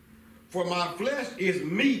 For my flesh is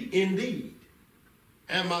meat indeed,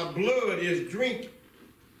 and my blood is drink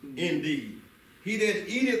indeed. He that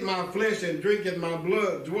eateth my flesh and drinketh my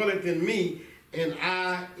blood dwelleth in me, and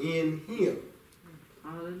I in him.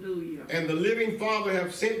 Hallelujah. And the living Father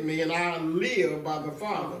hath sent me, and I live by the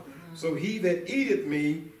Father. So he that eateth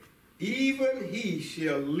me, even he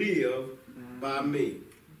shall live by me.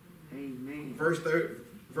 Amen. Verse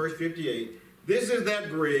 58. This is that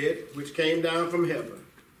bread which came down from heaven,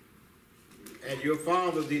 and your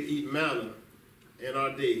fathers did eat manna and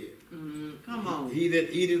are dead. Come on. He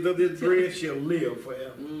that eateth of this bread shall live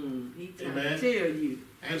forever. He trying Amen. to tell you.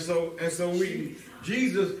 And so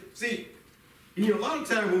Jesus, see, a lot of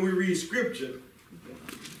times when we read scripture,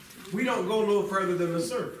 we don't go no further than the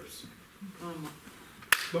surface.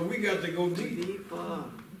 But we got to go deeper.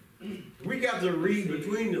 We got to read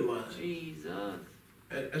between the lines. Jesus.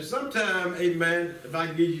 And sometimes, amen, if I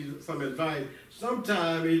give you some advice,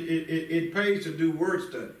 sometimes it pays to do word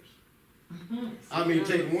studies. I mean,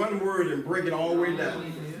 take one word and break it all the way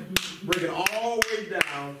down. Break it all the way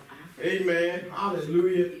down. Amen.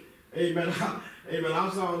 Hallelujah. Amen. Amen. I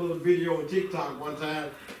saw a little video on TikTok one time.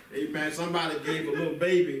 Amen. Somebody gave a little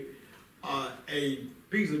baby a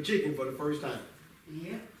piece of chicken for the first time.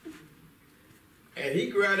 Yeah. And he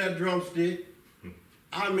grabbed that drumstick.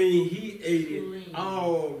 I mean, he ate it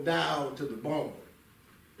all down to the bone.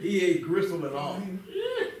 He ate gristle and all.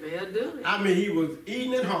 They'll do it. I mean, he was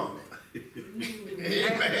eating it hungry.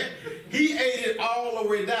 Amen. He ate it all the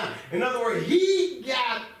way down. In other words, he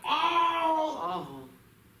got all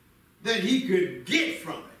that he could get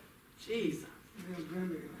from it. Jesus.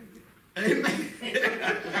 Amen.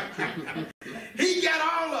 He got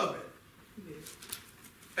all of it.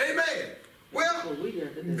 Amen. Well,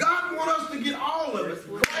 God wants us to get all of it.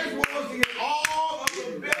 Christ wants us to get all of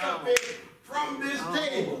the benefits from this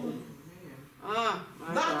table.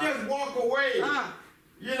 Not just walk away,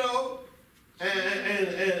 you know, and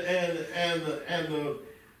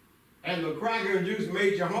the cracker and juice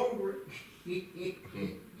made you hungry.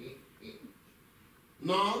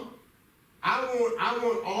 No, I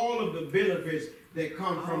want all of the benefits that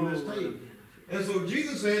come from this table. And so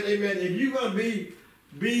Jesus said, amen, if you're going to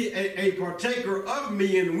be a partaker of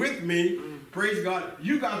me and with me, praise God,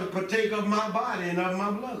 you got to partake of my body and of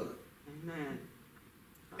my blood. Amen.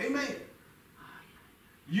 Amen.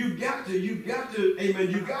 You got to, amen,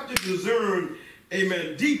 you got to discern,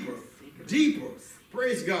 amen, deeper.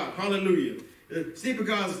 Praise God. Hallelujah. See,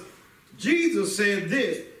 because Jesus said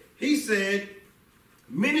this. He said,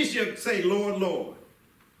 many shall say, Lord, Lord.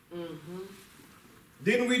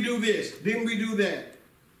 Didn't we do this? Didn't we do that?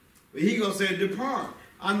 But he going to say, depart.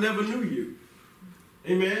 I never knew you.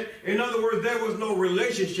 Amen. In other words, there was no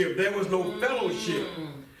relationship. There was no fellowship.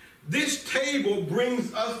 This table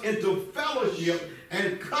brings us into fellowship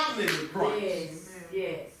and covenant with Christ.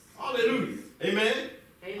 Yes. Hallelujah. Amen.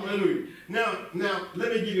 Hallelujah. Now,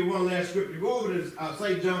 let me give you one last scripture. Go over to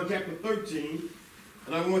St. John chapter 13.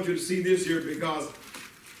 And I want you to see this here because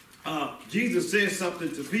Jesus says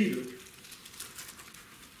something to Peter.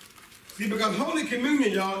 See, because Holy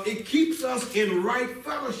Communion, y'all, it keeps us in right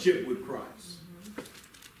fellowship with Christ.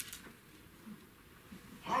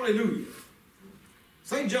 Hallelujah.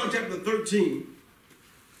 St. John chapter 13,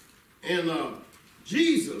 and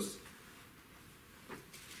Jesus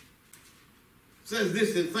says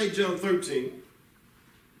this in St. John 13.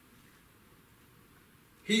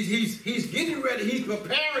 He's getting ready. He's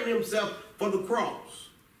preparing himself for the cross.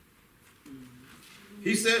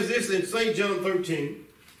 He says this in St. John 13.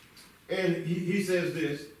 And he says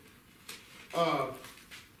this.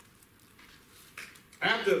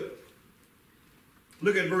 After,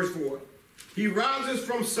 look at verse 4. He rises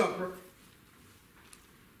from supper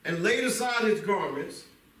and laid aside his garments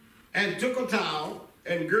and took a towel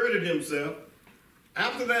and girded himself.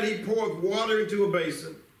 After that, he poured water into a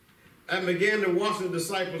basin and began to wash the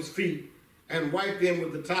disciples' feet and wipe them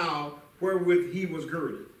with the towel wherewith he was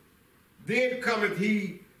girded. Then cometh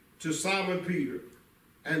he to Simon Peter.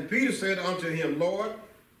 And Peter said unto him, Lord,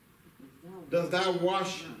 dost thou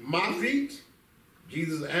wash my feet?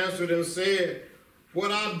 Jesus answered and said,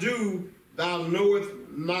 what I do, thou knowest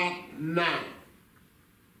not now.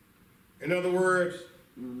 In other words,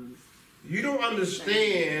 you don't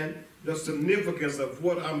understand the significance of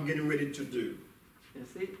what I'm getting ready to do.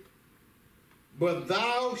 That's it. But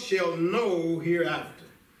thou shalt know hereafter.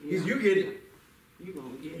 Yeah. You get it. You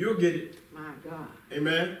gonna get it. You'll get it. My God.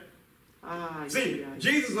 Amen. See,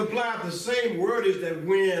 Jesus applied the same wordage that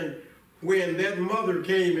when that mother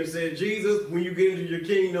came and said, Jesus, when you get into your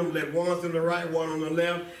kingdom, let one to the right, one on the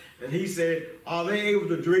left. And he said, are they able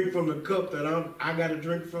to drink from the cup that I got to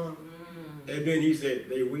drink from? And then he said,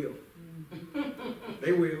 they will.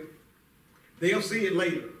 They will. They'll see it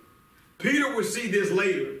later. Peter will see this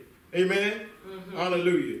later. Amen.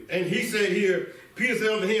 Hallelujah. And he said here, Peter said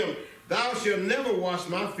unto him, thou shalt never wash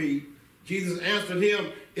my feet. Jesus answered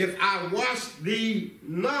him, if I wash thee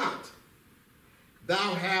not,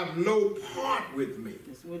 thou have no part with me.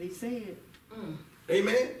 That's what he said.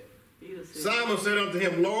 Amen. Said, Simon said unto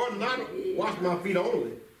him, Lord, not wash my feet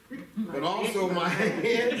only, but also my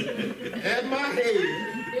hands and my head.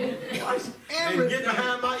 And get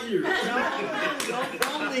behind my ears.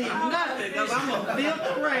 Don't leave nothing, because I'm a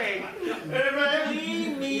filthy rag.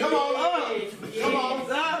 Amen. Come on. Come on.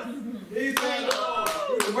 He said,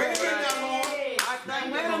 wait a minute now, Lord.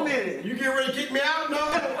 Wait a minute. You get ready to kick me out? No,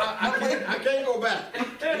 I can't go back.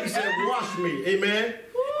 He said, wash me. Amen.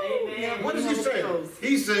 Amen. What does he say?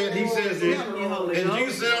 He says this. And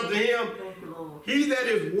Jesus said unto him, he that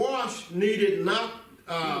is washed needed not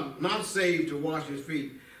saved to wash his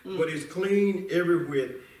feet, but is clean every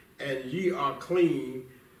whit, and ye are clean,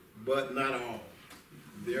 but not all.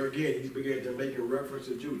 There again, he began to make a reference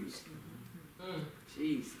to Judas.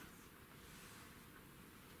 Jesus.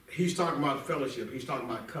 He's talking about fellowship. He's talking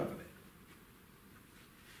about covenant.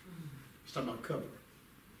 It's talking about covering.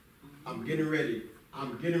 I'm getting ready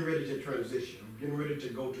to transition. I'm getting ready to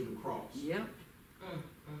go to the cross. Yep.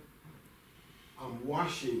 I'm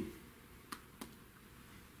washing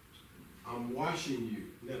you.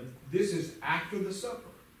 Now, this is after the supper.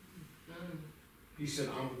 He said,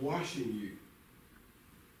 I'm washing you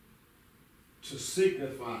to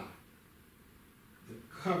signify the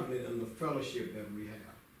covenant and the fellowship that we have.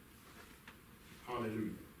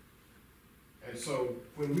 Hallelujah. And so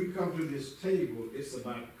when we come to this table, it's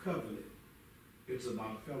about covenant. It's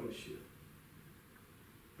about fellowship.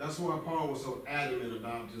 That's why Paul was so adamant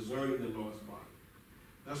about discerning the Lord's body.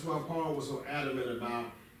 That's why Paul was so adamant about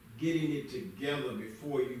getting it together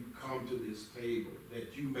before you come to this table,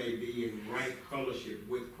 that you may be in right fellowship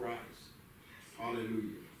with Christ.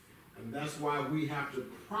 Hallelujah. And that's why we have to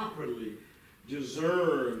properly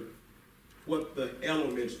discern what the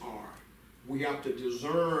elements are. We have to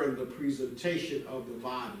discern the presentation of the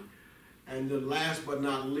body. And then last but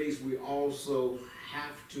not least, we also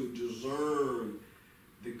have to discern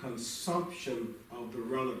the consumption of the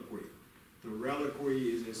reliquary. The reliquary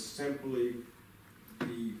is simply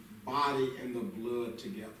the body and the blood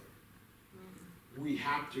together. We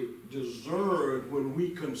have to discern when we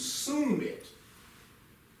consume it.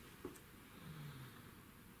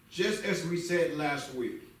 Just as we said last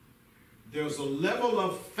week, there's a level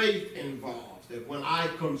of faith involved that when I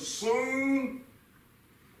consume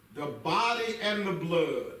the body and the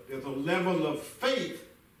blood, there's a level of faith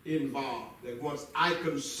involved that once I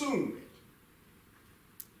consume it,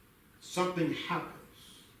 something happens.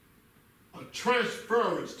 A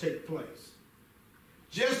transference takes place.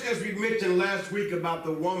 Just as we mentioned last week about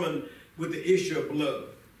the woman with the issue of blood,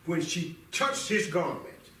 when she touched his garment,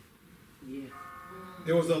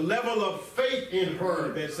 there was a level of faith in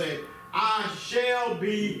her that said, I shall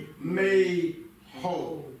be made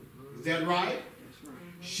whole. Is that right? That's right.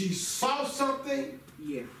 She saw something,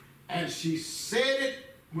 and she said it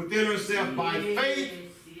within herself by faith,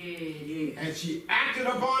 and she acted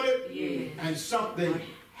upon it, and something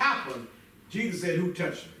happened. Jesus said, who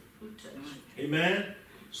touched me? Who touched me? Amen?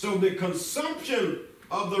 So the consumption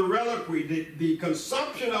of the reliquary, the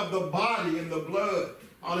consumption of the body and the blood,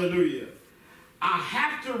 hallelujah, I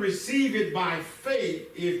have to receive it by faith.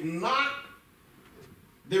 If not,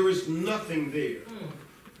 there is nothing there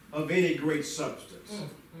of any great substance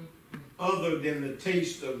other than the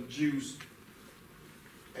taste of juice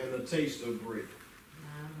and the taste of bread.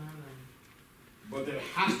 But there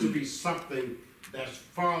has to be something that's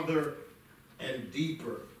farther and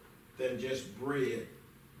deeper than just bread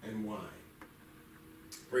and wine.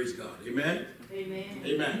 Praise God. Amen? Amen.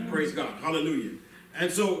 Amen. Praise God. Hallelujah. And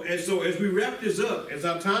so as we wrap this up, as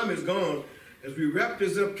our time is gone, as we wrap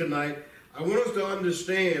this up tonight, I want us to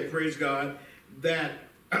understand, praise God, that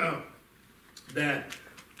that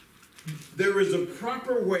there is a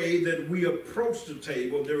proper way that we approach the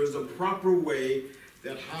table. There is a proper way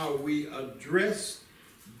that how we address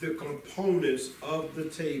the components of the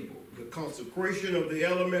table, the consecration of the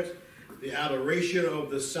elements, the adoration of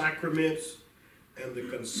the sacraments, and the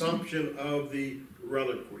consumption of the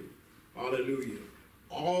reliquary. Hallelujah.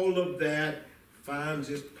 All of that finds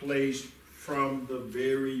its place from the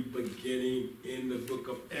very beginning in the book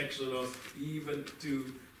of Exodus, even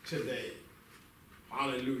to today.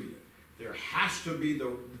 Hallelujah. There has to be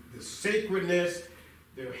the sacredness,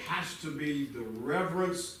 there has to be the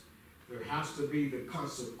reverence, there has to be the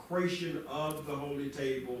consecration of the holy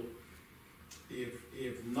table.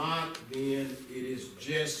 If not, then it is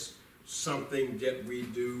just something that we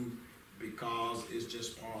do because it's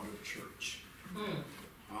just part of church.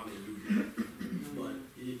 Hallelujah. But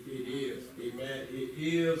it is, amen, it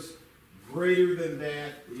is greater than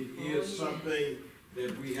that. It is something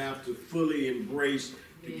that we have to fully embrace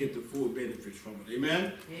to get the full benefits from it.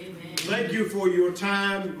 Amen? Amen. Thank you for your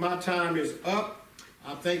time. My time is up.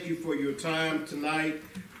 I thank you for your time tonight.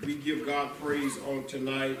 We give God praise on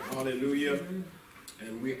tonight. Hallelujah.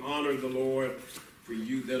 And we honor the Lord for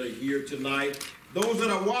you that are here tonight. Those that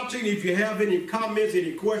are watching, if you have any comments,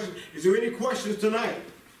 any questions, is there any questions tonight?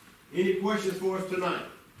 Any questions for us tonight?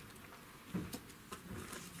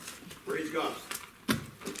 Praise God.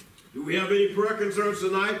 Do we have any prayer concerns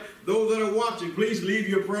tonight? Those that are watching, please leave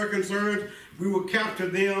your prayer concerns. We will capture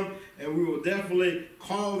them, and we will definitely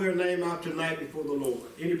call their name out tonight before the Lord.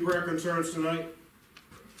 Any prayer concerns tonight?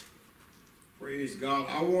 Praise God.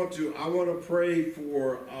 I want to pray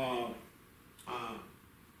for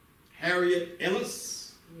Harriet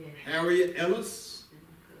Ellis. Harriet Ellis.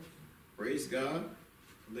 Praise God.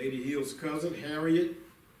 Lady Hill's cousin, Harriet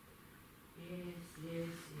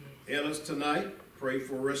Ellis tonight. Pray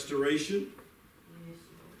for restoration.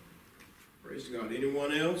 Praise God.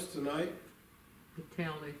 Anyone else tonight? The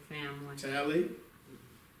Talley family. Tally.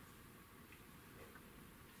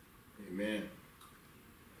 Amen.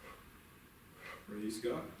 Praise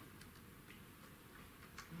God.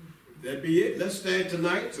 That be it. Let's stand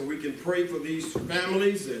tonight so we can pray for these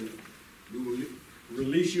families, and we will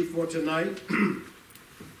release you for tonight.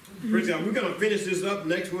 Praise God. We're going to finish this up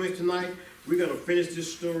next Wednesday night. We're going to finish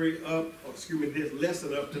this story up, this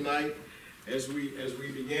lesson up tonight as we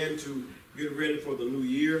begin to get ready for the new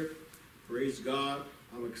year. Praise God.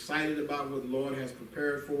 I'm excited about what the Lord has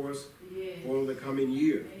prepared for us for the coming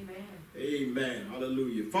year. Amen. Amen.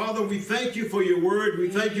 Hallelujah. Father, we thank you for your word. We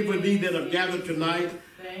thank you for these that have gathered tonight.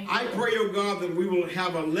 I pray, oh God, that we will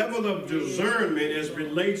have a level of discernment as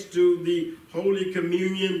relates to the Holy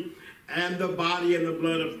Communion and the body and the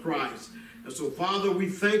blood of Christ. And so, Father, we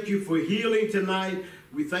thank you for healing tonight.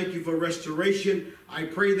 We thank you for restoration. I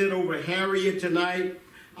pray that over Harriet tonight.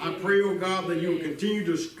 I pray, oh God, that you will continue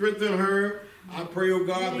to strengthen her. I pray, oh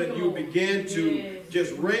God, that you begin to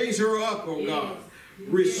just raise her up, oh God.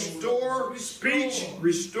 Restore speech,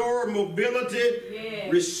 restore mobility,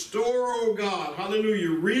 restore, oh God, hallelujah,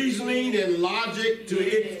 reasoning and logic to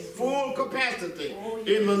its full capacity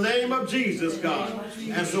in the name of Jesus, God.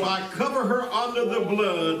 And so I cover her under the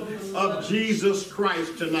blood of Jesus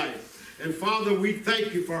Christ tonight. And Father, we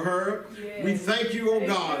thank you for her. We thank you, oh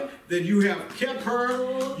God, that you have kept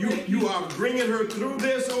her. You are bringing her through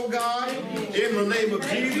this, oh God, in the name of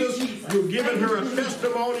Jesus. You've given her a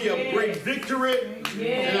testimony of great victory.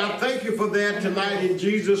 And I thank you for that tonight in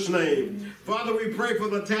Jesus' name. Father, we pray for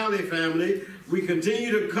the Talley family. We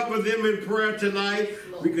continue to cover them in prayer tonight.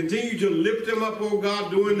 We continue to lift them up, oh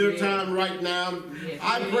God, during their time right now.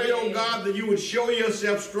 I pray, oh God, that you would show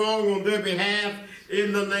yourself strong on their behalf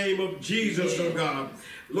in the name of Jesus, oh God.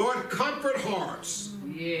 Lord, comfort hearts.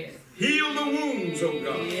 Heal the wounds, oh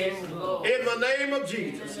God. In the name of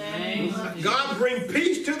Jesus. God, bring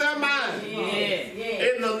peace to their minds.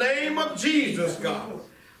 In the name of Jesus, God.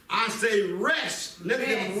 I say rest. Let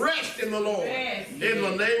them rest in the Lord. In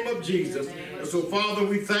the name of Jesus. And so, Father,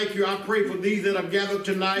 we thank you. I pray for these that have gathered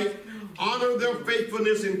tonight. Honor their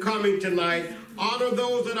faithfulness in coming tonight. Honor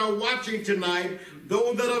those that are watching tonight.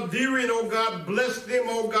 Those that are viewing, oh God, bless them,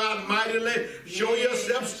 oh God, mightily. Show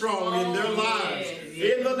yourself strong in their lives.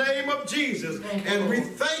 In the name of Jesus. And we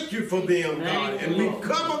thank you for them, God. And we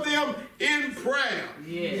cover them in prayer.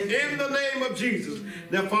 In the name of Jesus.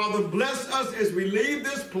 Now, Father, bless us as we leave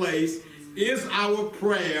this place is our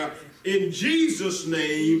prayer. In Jesus'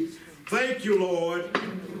 name, thank you, Lord.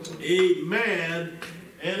 Amen.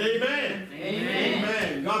 And amen. Amen.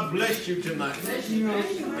 Amen. God bless you tonight. Bless you.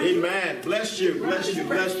 Amen. Bless you. Bless you.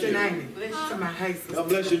 Bless you. Bless you, my husband. God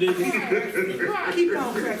bless you, Didi. Keep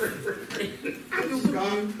on pressing.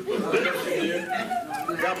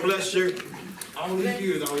 God bless you. All these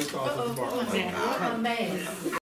years, I always call for the bar.